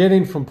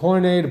getting from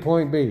point A to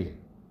point B.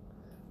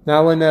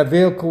 Now, when that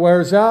vehicle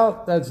wears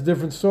out, that's a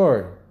different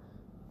story.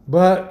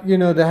 But, you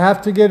know, to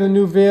have to get a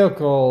new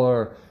vehicle,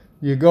 or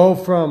you go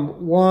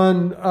from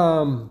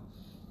one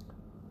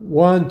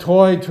one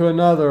toy to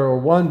another or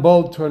one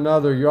boat to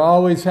another. You're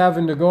always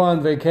having to go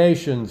on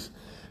vacations.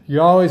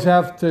 You always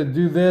have to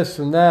do this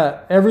and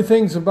that.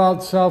 Everything's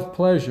about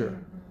self-pleasure.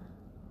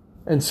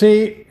 And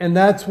see, and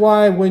that's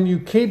why when you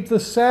keep the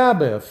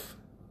Sabbath,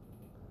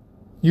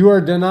 you are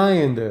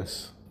denying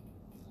this.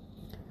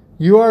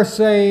 You are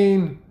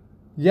saying,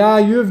 yeah,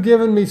 you have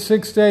given me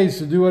 6 days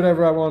to do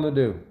whatever I want to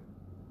do.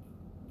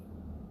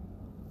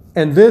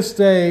 And this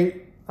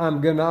day,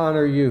 I'm going to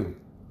honor you.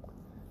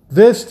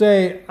 This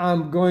day,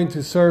 I'm going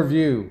to serve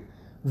you.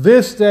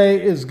 This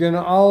day is going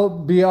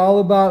to be all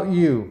about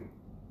you.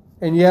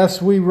 And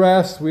yes, we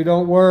rest, we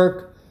don't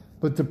work,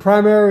 but the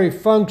primary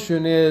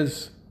function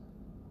is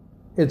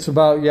it's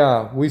about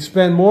Yah. We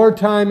spend more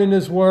time in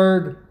His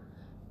Word.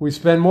 We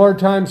spend more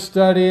time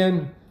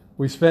studying.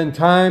 We spend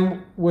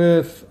time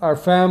with our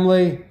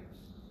family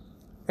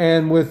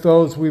and with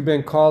those we've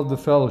been called to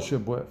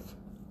fellowship with.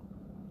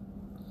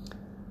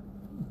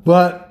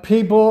 But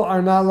people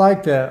are not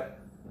like that.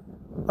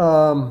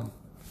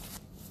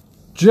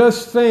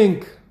 Just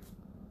think,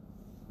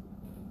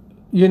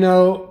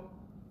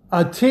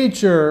 a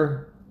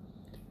teacher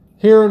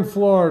here in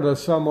Florida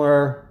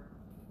somewhere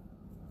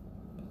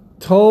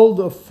told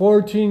a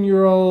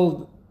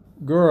 14-year-old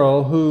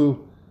girl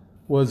who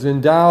was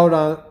endowed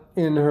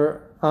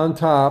on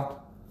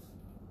top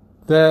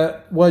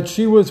that what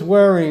she was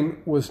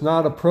wearing was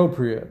not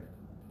appropriate.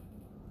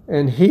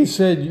 And he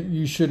said,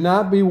 you should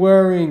not be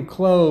wearing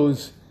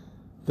clothes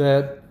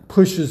that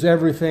pushes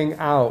everything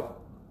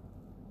out.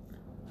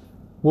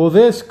 Well,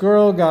 this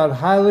girl got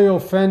highly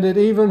offended.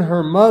 Even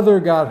her mother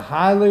got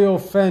highly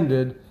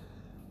offended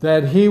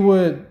that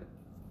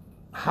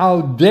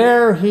how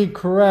dare he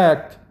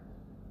correct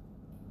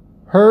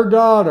her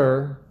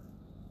daughter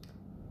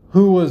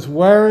who was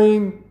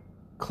wearing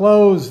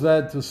clothes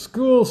that the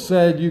school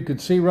said you could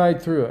see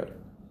right through it.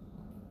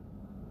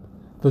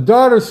 The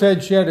daughter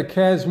said she had a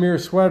cashmere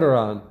sweater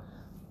on,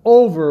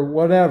 over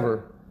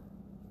whatever,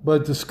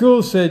 but the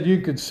school said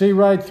you could see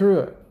right through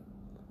it.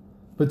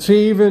 But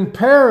see, even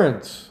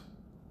parents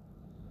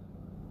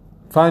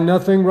find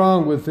nothing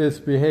wrong with this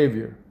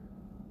behavior.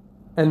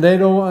 And they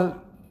don't want,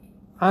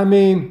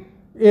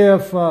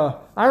 if,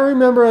 I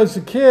remember as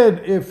a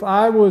kid, if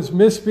I was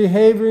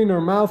misbehaving or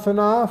mouthing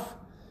off,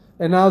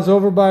 and I was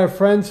over by a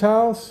friend's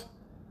house,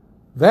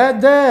 that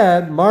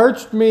dad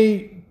marched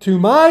me to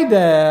my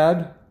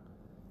dad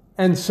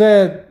and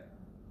said,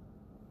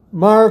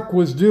 Mark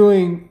was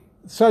doing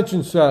such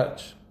and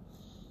such.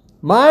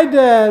 My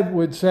dad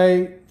would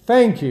say,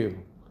 thank you.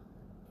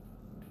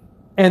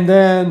 And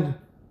then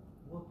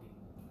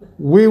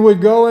we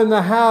would go in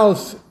the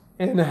house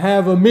and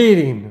have a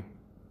meeting.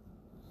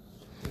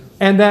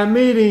 And that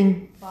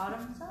meeting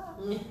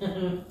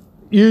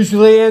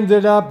usually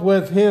ended up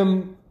with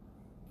him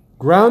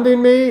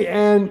grounding me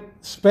and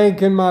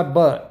spanking my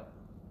butt.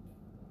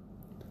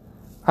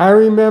 I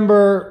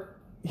remember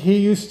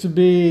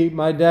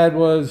my dad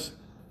was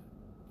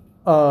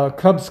a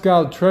Cub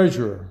Scout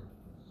treasurer.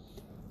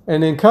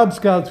 And in Cub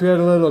Scouts, we had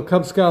a little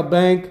Cub Scout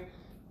bank,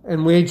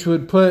 and we each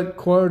would put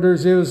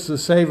quarters. It was to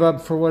save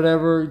up for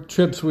whatever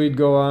trips we'd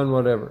go on,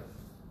 whatever.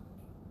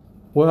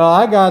 Well,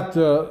 I got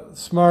the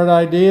smart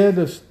idea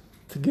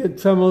to get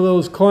some of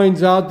those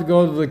coins out to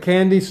go to the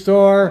candy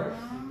store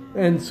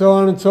and so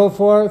on and so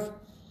forth.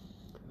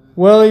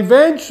 Well,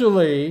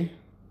 eventually,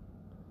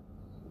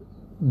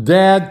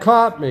 Dad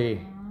caught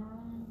me.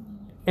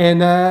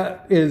 And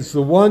that is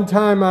the one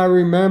time I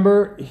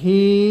remember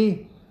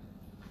he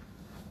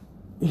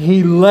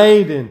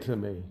laid into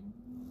me.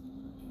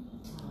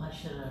 Oh, I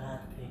should have had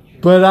a picture.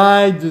 But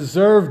I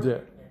deserved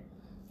it.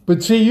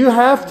 But see, you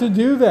have to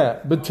do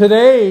that. But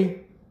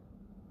today,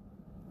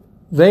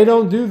 they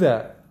don't do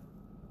that.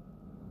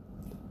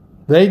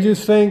 They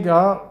just think,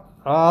 oh,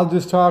 I'll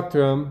just talk to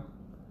him.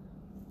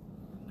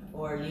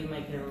 Or you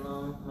make it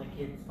alone. My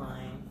kid's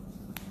fine.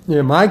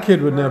 Yeah, my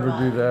kid would never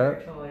do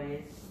that.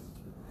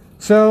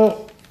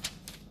 So,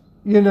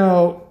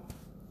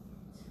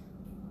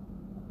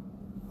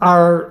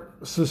 our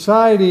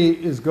society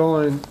is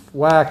going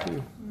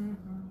wacky.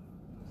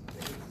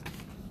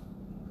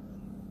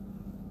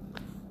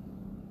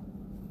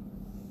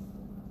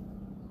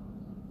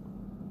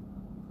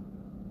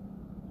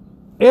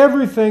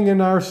 Everything in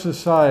our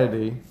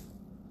society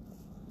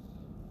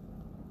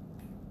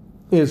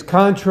is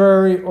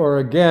contrary or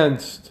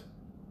against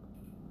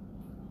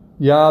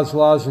Yah's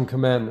laws and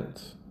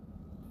commandments.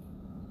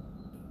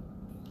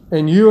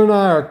 And you and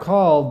I are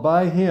called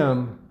by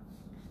Him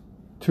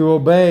to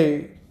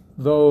obey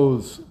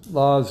those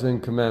laws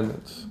and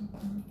commandments.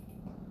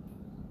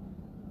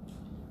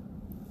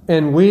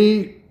 And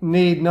we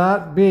need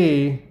not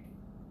be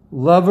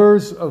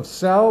lovers of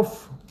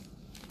self,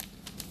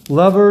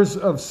 lovers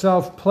of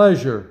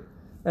self-pleasure.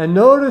 And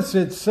notice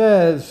it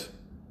says,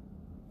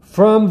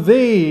 from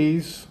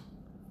these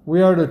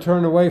we are to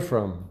turn away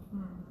from.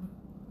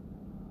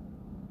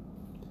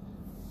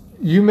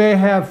 You may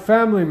have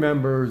family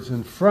members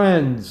and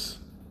friends.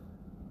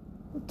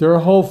 Their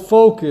whole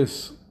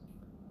focus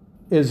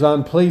is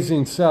on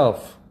pleasing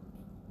self.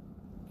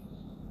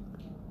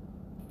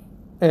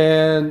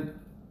 And,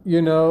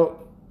 you know,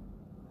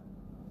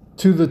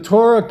 to the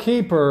Torah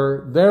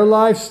keeper, their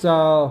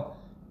lifestyle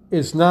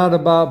is not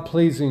about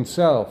pleasing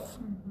self.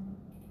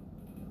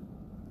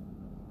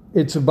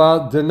 It's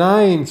about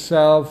denying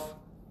self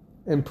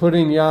and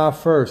putting Yah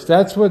first.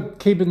 That's what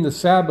keeping the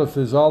Sabbath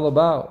is all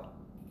about.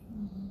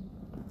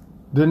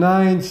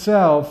 Denying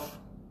self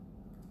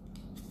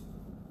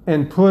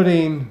and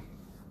putting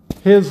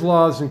His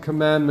laws and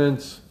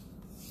commandments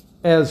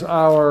as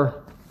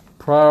our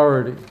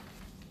priority.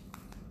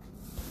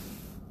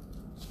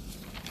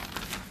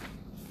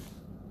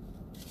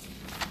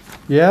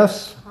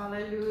 Yes?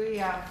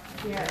 Hallelujah.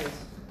 Yes.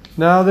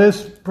 Now,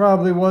 this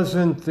probably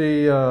wasn't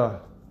the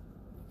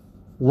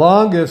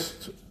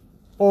longest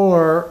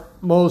or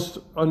most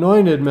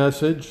anointed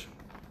message,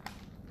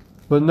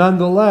 but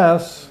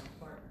nonetheless,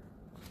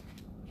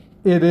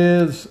 it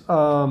is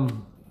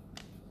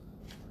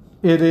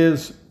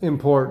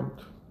important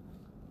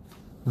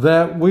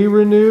that we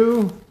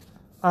renew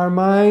our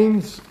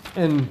minds.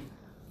 And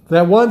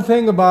that one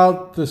thing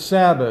about the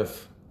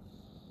Sabbath,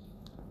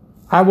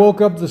 I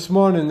woke up this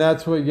morning,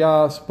 that's what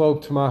Yah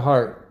spoke to my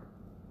heart.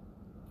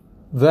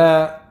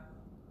 That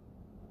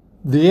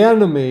the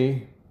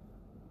enemy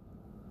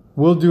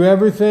will do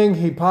everything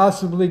he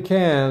possibly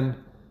can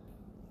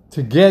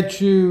to get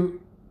you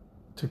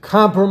to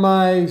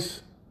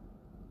compromise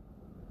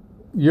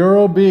your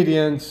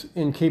obedience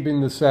in keeping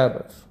the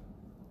Sabbath.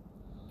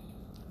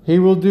 He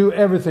will do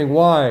everything.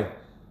 Why?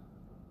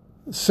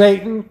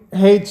 Satan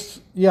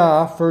hates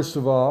Yah, first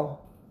of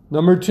all.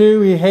 Number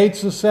two, he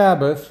hates the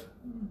Sabbath.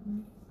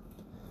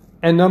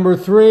 And number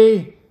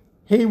three,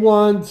 he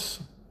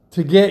wants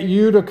to get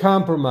you to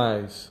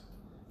compromise.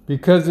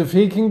 Because if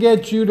he can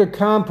get you to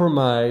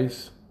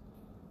compromise,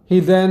 he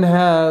then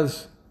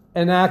has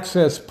an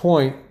access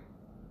point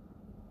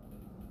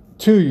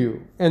to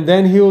you. And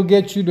then he will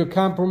get you to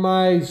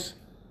compromise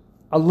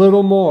a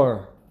little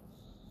more.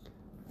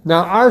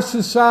 Now, our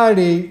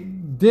society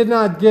did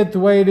not get the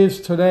way it is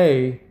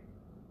today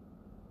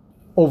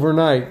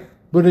overnight.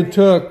 But it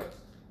took,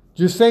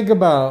 just think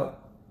about,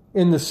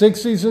 in the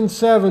 60s and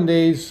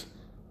 70s,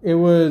 it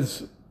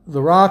was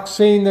the rock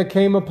scene that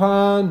came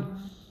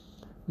upon,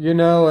 you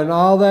know, and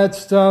all that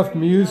stuff,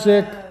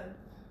 music,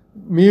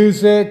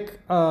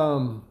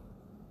 the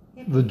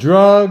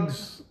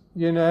drugs,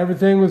 you know,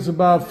 everything was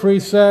about free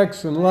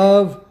sex and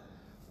love.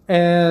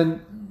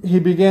 And he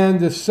began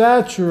to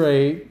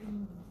saturate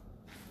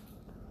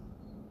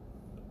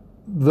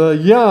the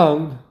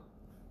young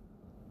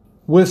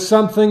with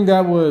something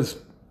that was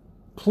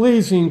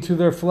pleasing to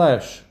their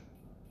flesh.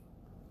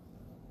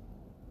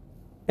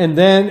 And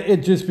then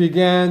it just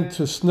began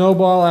to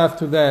snowball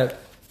after that.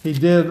 He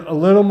did a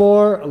little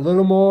more, a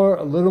little more,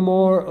 a little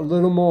more, a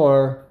little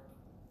more,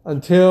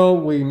 until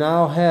we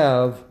now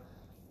have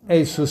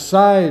a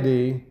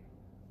society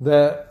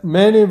that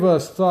many of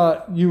us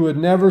thought you would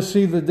never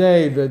see the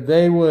day that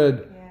they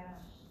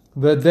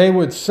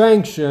would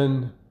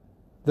sanction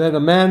that a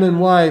man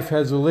and wife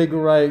has a legal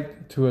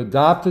right to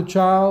adopt a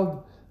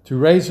child, to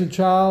raise a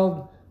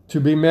child, to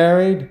be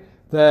married,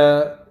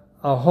 that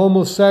a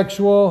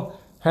homosexual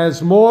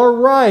has more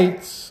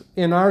rights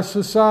in our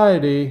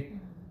society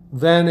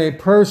than a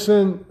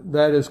person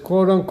that is,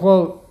 quote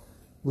unquote,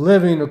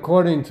 living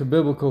according to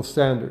biblical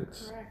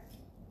standards. Correct.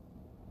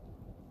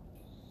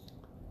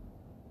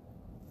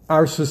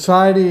 Our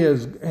society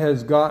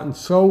has gotten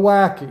so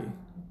wacky.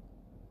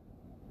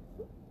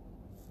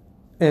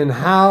 And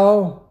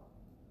how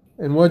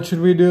and what should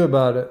we do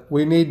about it?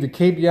 We need to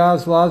keep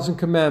Yah's laws and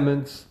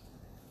commandments,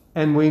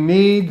 and we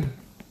need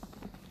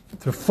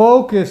to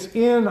focus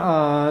in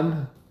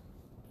on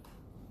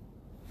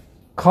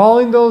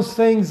calling those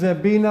things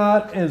that be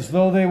not as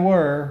though they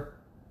were,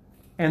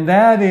 and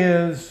that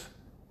is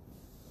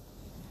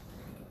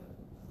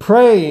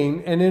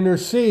praying and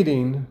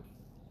interceding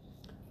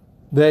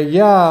that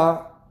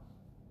Yah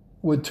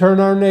would turn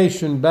our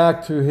nation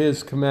back to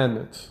His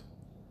commandments,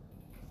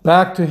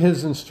 back to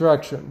His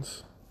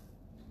instructions.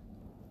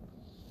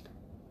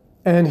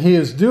 And He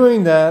is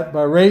doing that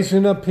by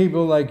raising up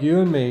people like you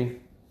and me,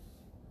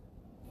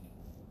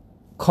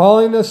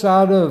 calling us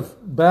out of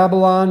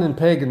Babylon and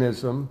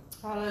paganism,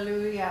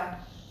 Hallelujah.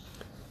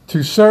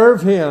 to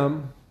serve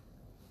Him,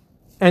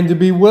 and to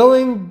be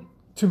willing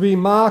to be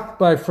mocked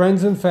by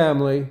friends and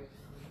family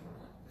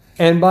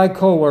and by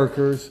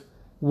co-workers,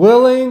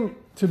 willing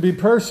to be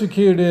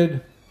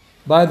persecuted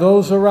by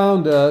those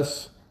around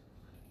us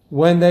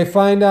when they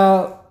find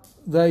out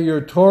that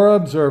you're Torah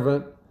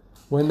observant,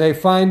 when they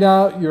find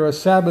out you're a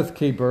Sabbath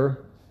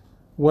keeper,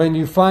 when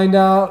you find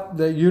out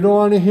that you don't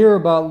want to hear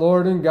about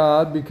Lord and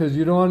God because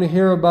you don't want to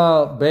hear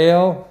about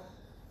Baal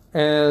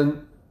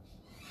and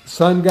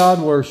sun god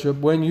worship,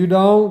 when you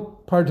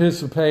don't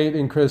participate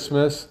in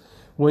Christmas,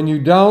 when you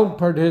don't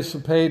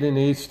participate in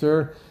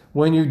Easter,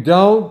 when you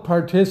don't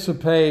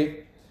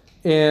participate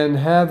in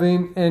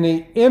having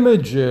any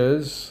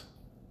images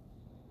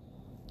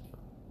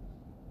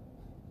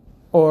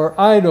or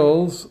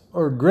idols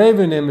or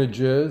graven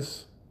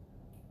images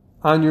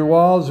on your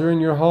walls or in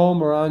your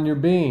home or on your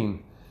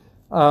being.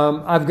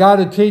 I've got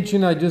a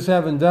teaching, I just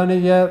haven't done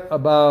it yet,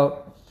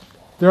 about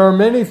there are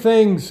many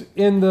things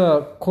in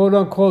the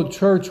quote-unquote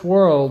church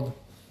world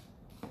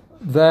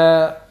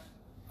that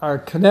are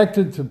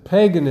connected to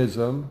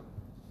paganism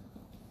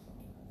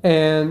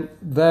and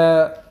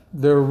that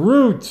their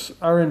roots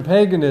are in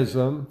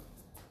paganism,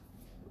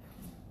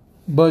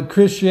 but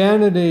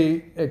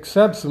Christianity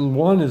accepts them.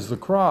 One is the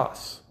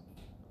cross.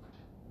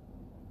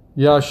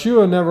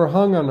 Yeshua never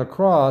hung on a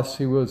cross.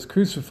 He was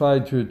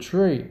crucified to a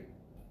tree.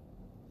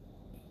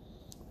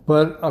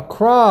 But a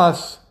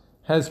cross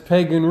has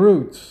pagan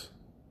roots.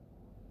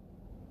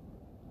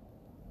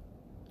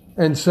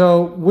 And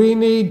so we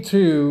need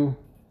to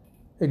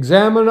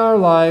examine our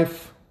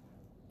life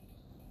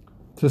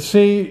to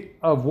see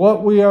of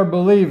what we are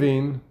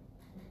believing,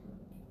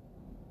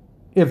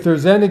 if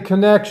there's any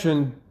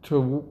connection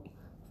to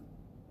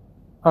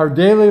our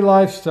daily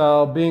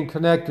lifestyle being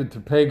connected to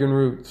pagan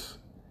roots.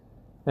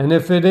 And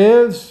if it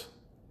is,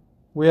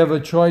 we have a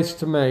choice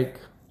to make.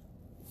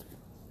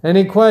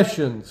 Any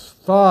questions,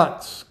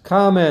 thoughts,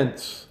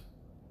 comments?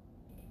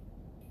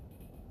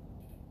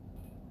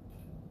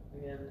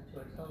 We have to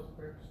ourselves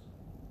first.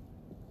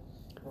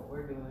 What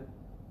we're doing.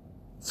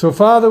 So,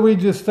 Father, we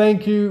just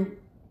thank you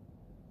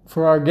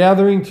for our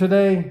gathering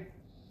today.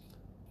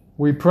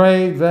 We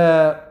pray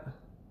that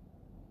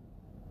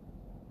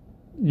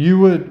you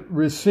would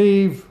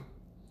receive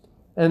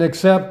and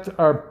accept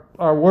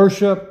our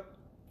worship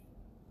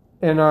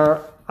and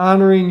our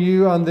honoring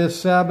you on this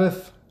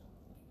Sabbath.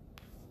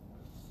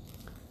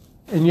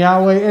 And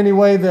Yahweh, any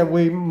way that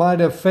we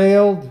might have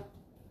failed,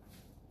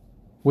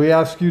 we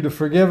ask you to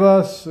forgive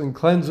us and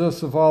cleanse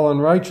us of all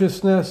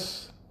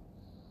unrighteousness.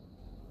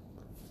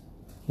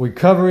 We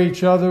cover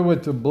each other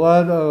with the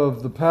blood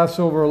of the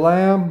Passover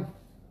lamb.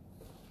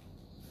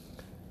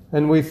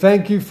 And we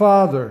thank you,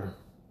 Father.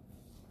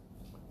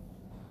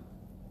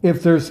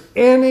 If there's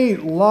any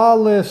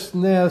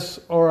lawlessness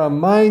or a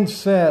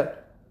mindset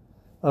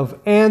of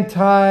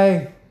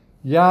anti-Yah's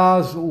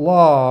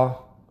law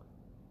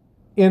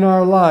in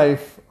our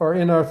life or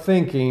in our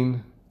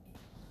thinking,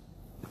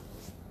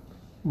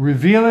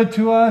 reveal it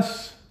to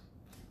us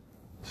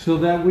so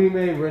that we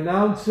may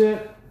renounce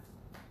it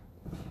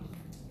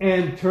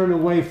and turn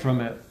away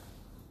from it.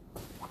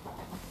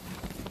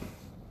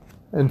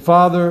 And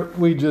Father,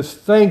 we just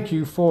thank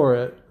you for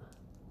it.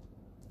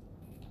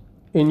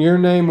 In your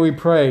name we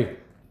pray.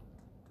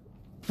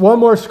 One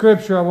more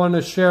scripture I want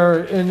to share,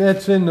 and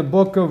that's in the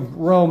book of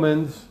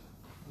Romans.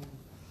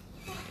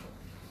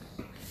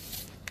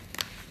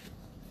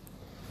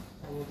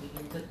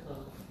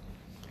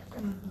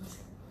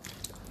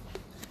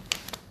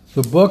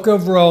 The book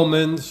of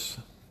Romans.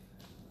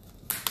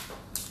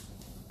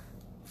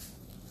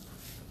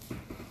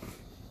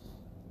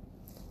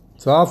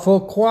 It's awful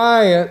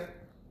quiet.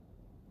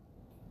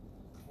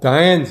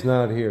 Diane's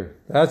not here.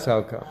 That's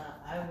how come.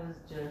 I was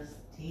just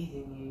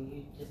teasing you.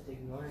 You just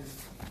ignored me.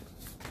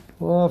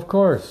 Well, of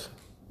course.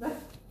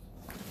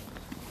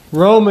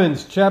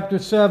 Romans chapter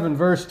 7,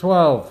 verse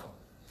 12.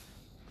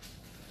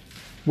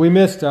 We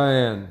miss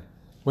Diane.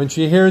 When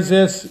she hears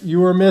this,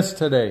 you were missed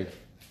today.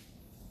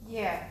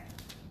 Yeah.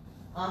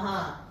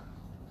 Uh-huh.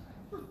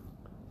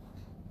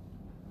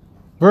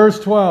 Verse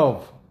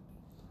 12.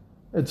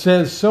 It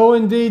says, so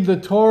indeed the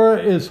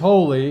Torah is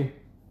holy,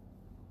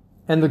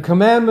 and the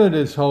commandment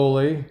is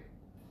holy,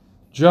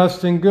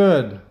 just and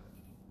good.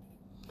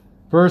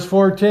 Verse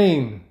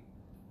 14.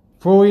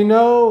 For we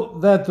know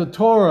that the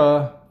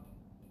Torah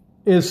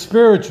is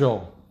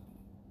spiritual.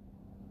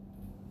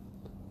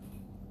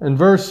 And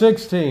verse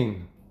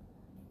 16.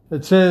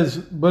 It says,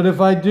 but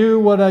if I do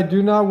what I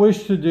do not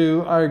wish to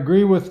do, I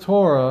agree with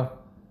Torah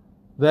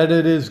that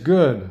it is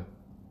good.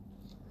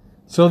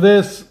 So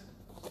this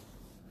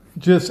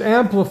just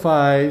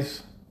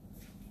amplifies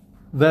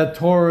that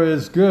Torah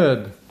is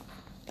good.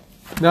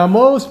 Now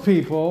most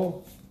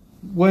people,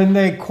 when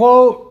they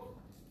quote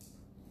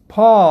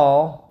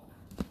Paul,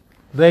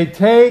 they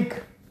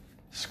take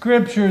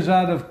scriptures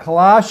out of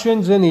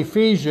Colossians and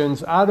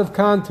Ephesians out of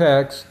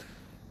context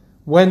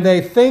when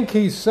they think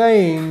he's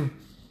saying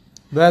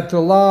that the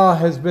law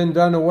has been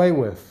done away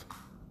with.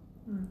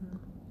 Mm-hmm.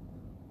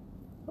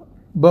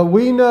 But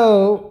we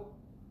know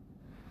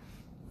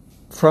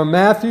from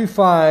Matthew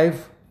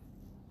 5,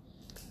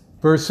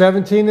 verse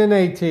 17 and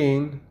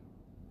 18,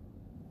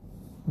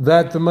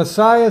 that the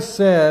Messiah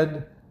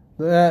said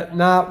that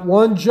not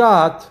one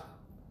jot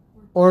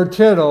or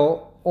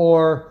tittle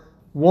or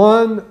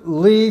one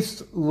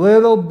least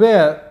little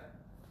bit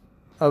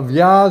of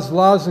Yah's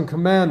laws and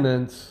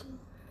commandments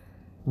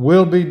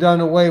will be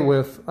done away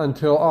with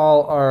until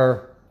all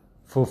are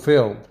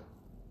fulfilled.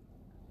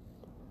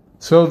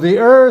 So the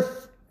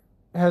earth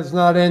has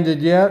not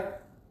ended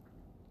yet.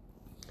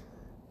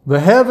 The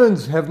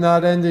heavens have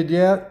not ended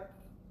yet.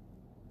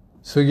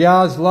 So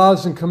Yah's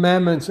laws and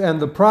commandments and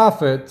the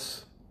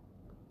prophets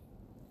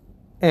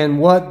and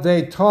what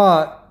they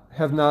taught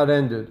have not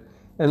ended.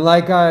 And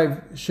like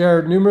I've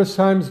shared numerous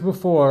times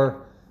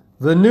before,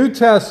 the New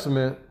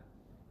Testament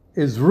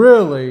is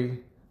really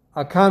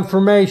a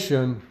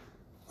confirmation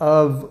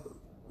of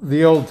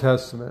the Old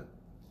Testament.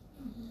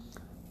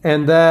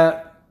 and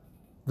that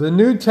the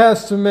New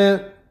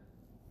Testament,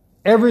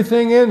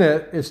 everything in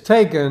it is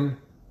taken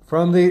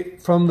from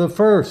the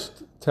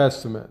First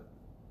Testament,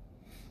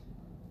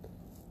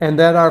 and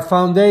that our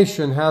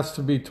foundation has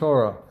to be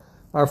Torah.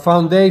 Our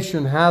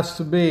foundation has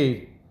to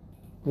be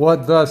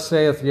what thus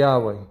saith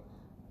Yahweh.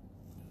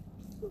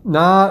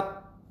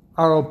 Not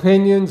our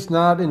opinions,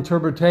 not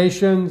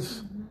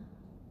interpretations,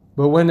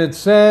 but when it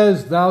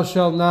says, thou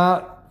shalt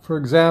not, for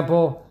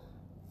example,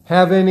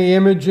 have any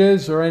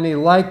images or any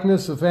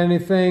likeness of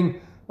anything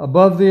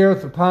above the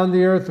earth, upon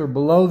the earth, or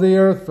below the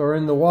earth, or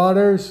in the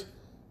waters,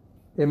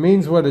 it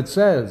means what it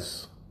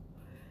says.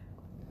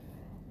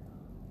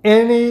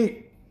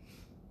 Any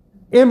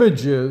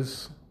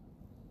images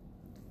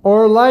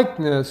or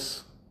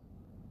likeness,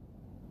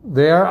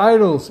 they are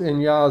idols in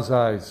Yah's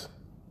eyes.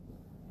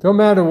 Don't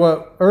matter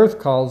what earth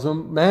calls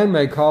them. Man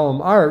may call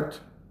them art.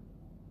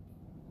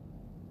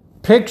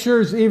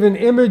 Pictures, even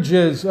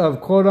images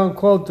of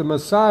quote-unquote the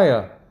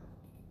Messiah,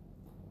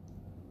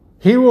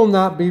 he will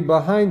not be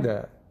behind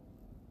that.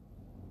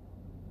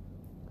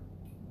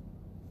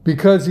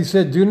 Because he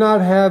said, do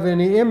not have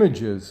any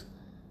images.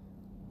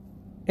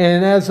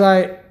 And as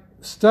I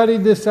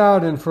studied this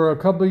out, and for a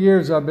couple of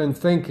years I've been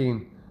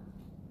thinking,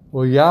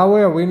 well,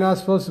 Yahweh, are we not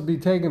supposed to be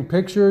taking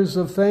pictures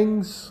of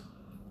things?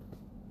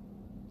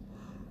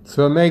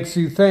 So it makes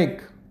you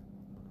think.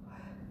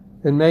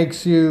 It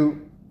makes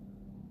you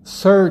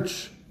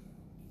search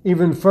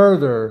even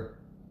further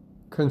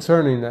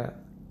concerning that.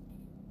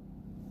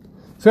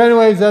 So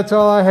anyways, that's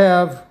all I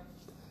have.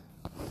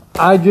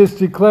 I just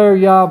declare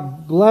Yah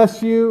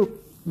bless you.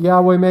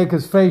 Yahweh make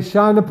his face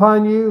shine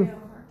upon you.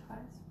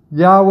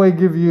 Yahweh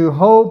give you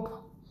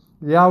hope.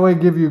 Yahweh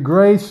give you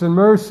grace and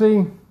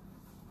mercy.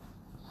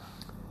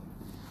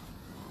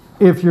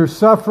 If you're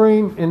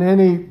suffering in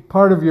any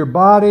part of your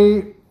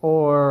body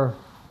or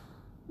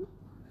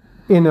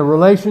in a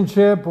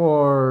relationship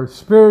or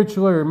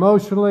spiritually or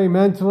emotionally,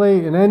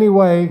 mentally, in any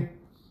way,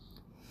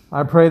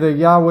 I pray that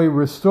Yahweh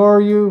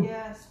restore you.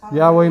 Yes.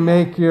 Yahweh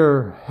make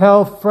your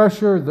health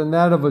fresher than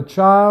that of a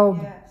child.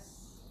 Yes.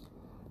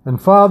 And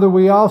Father,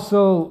 we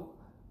also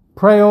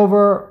pray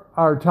over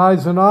our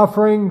tithes and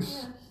offerings.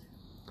 Yes.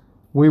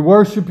 We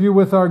worship you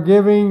with our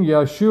giving.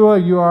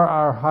 Yeshua, you are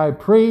our high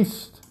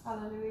priest.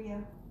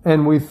 Hallelujah.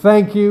 And we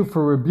thank you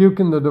for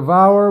rebuking the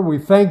devourer. We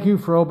thank you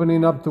for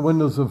opening up the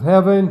windows of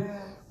heaven. Yes.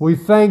 We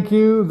thank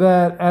you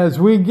that as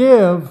we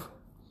give,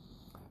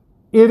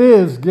 it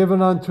is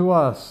given unto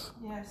us.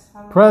 Yes.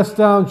 Hallelujah. Pressed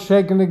down,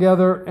 shaken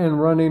together,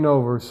 and running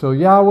over. So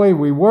Yahweh,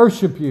 we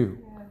worship you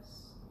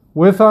Yes.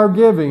 with our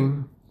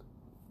giving,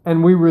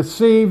 and we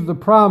receive the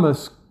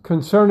promise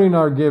concerning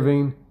our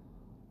giving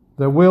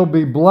that we'll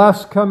be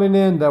blessed coming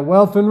in, that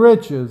wealth and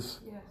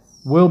riches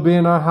Yes. will be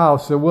in our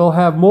house, that we'll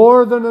have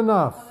more than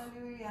enough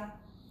Hallelujah.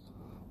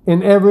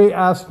 in every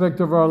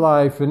aspect of our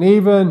life. And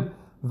even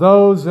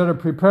those that are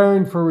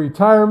preparing for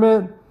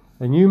retirement,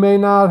 and you may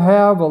not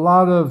have a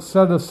lot of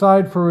set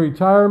aside for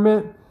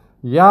retirement,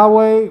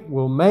 Yahweh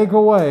will make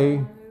a way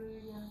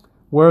Hallelujah.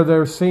 where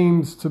there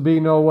seems to be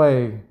no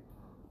way.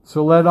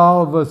 So let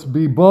all of us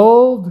be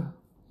bold,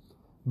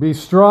 be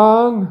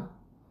strong,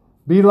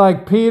 be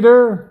like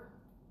Peter,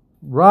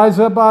 rise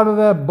up out of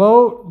that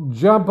boat,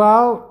 jump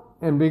out,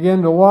 and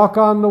begin to walk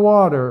on the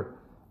water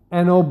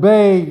and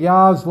obey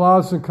Yah's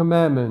laws and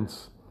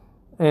commandments.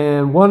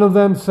 And one of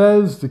them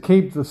says to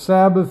keep the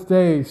Sabbath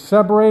day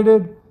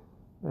separated.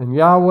 And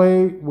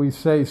Yahweh, we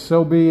say,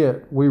 so be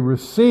it. We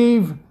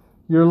receive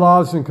your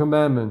laws and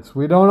commandments.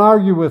 We don't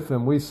argue with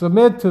them. We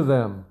submit to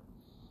them.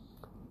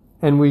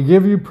 And we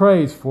give you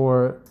praise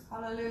for it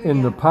Hallelujah.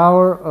 in the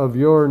power of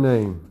your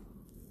name.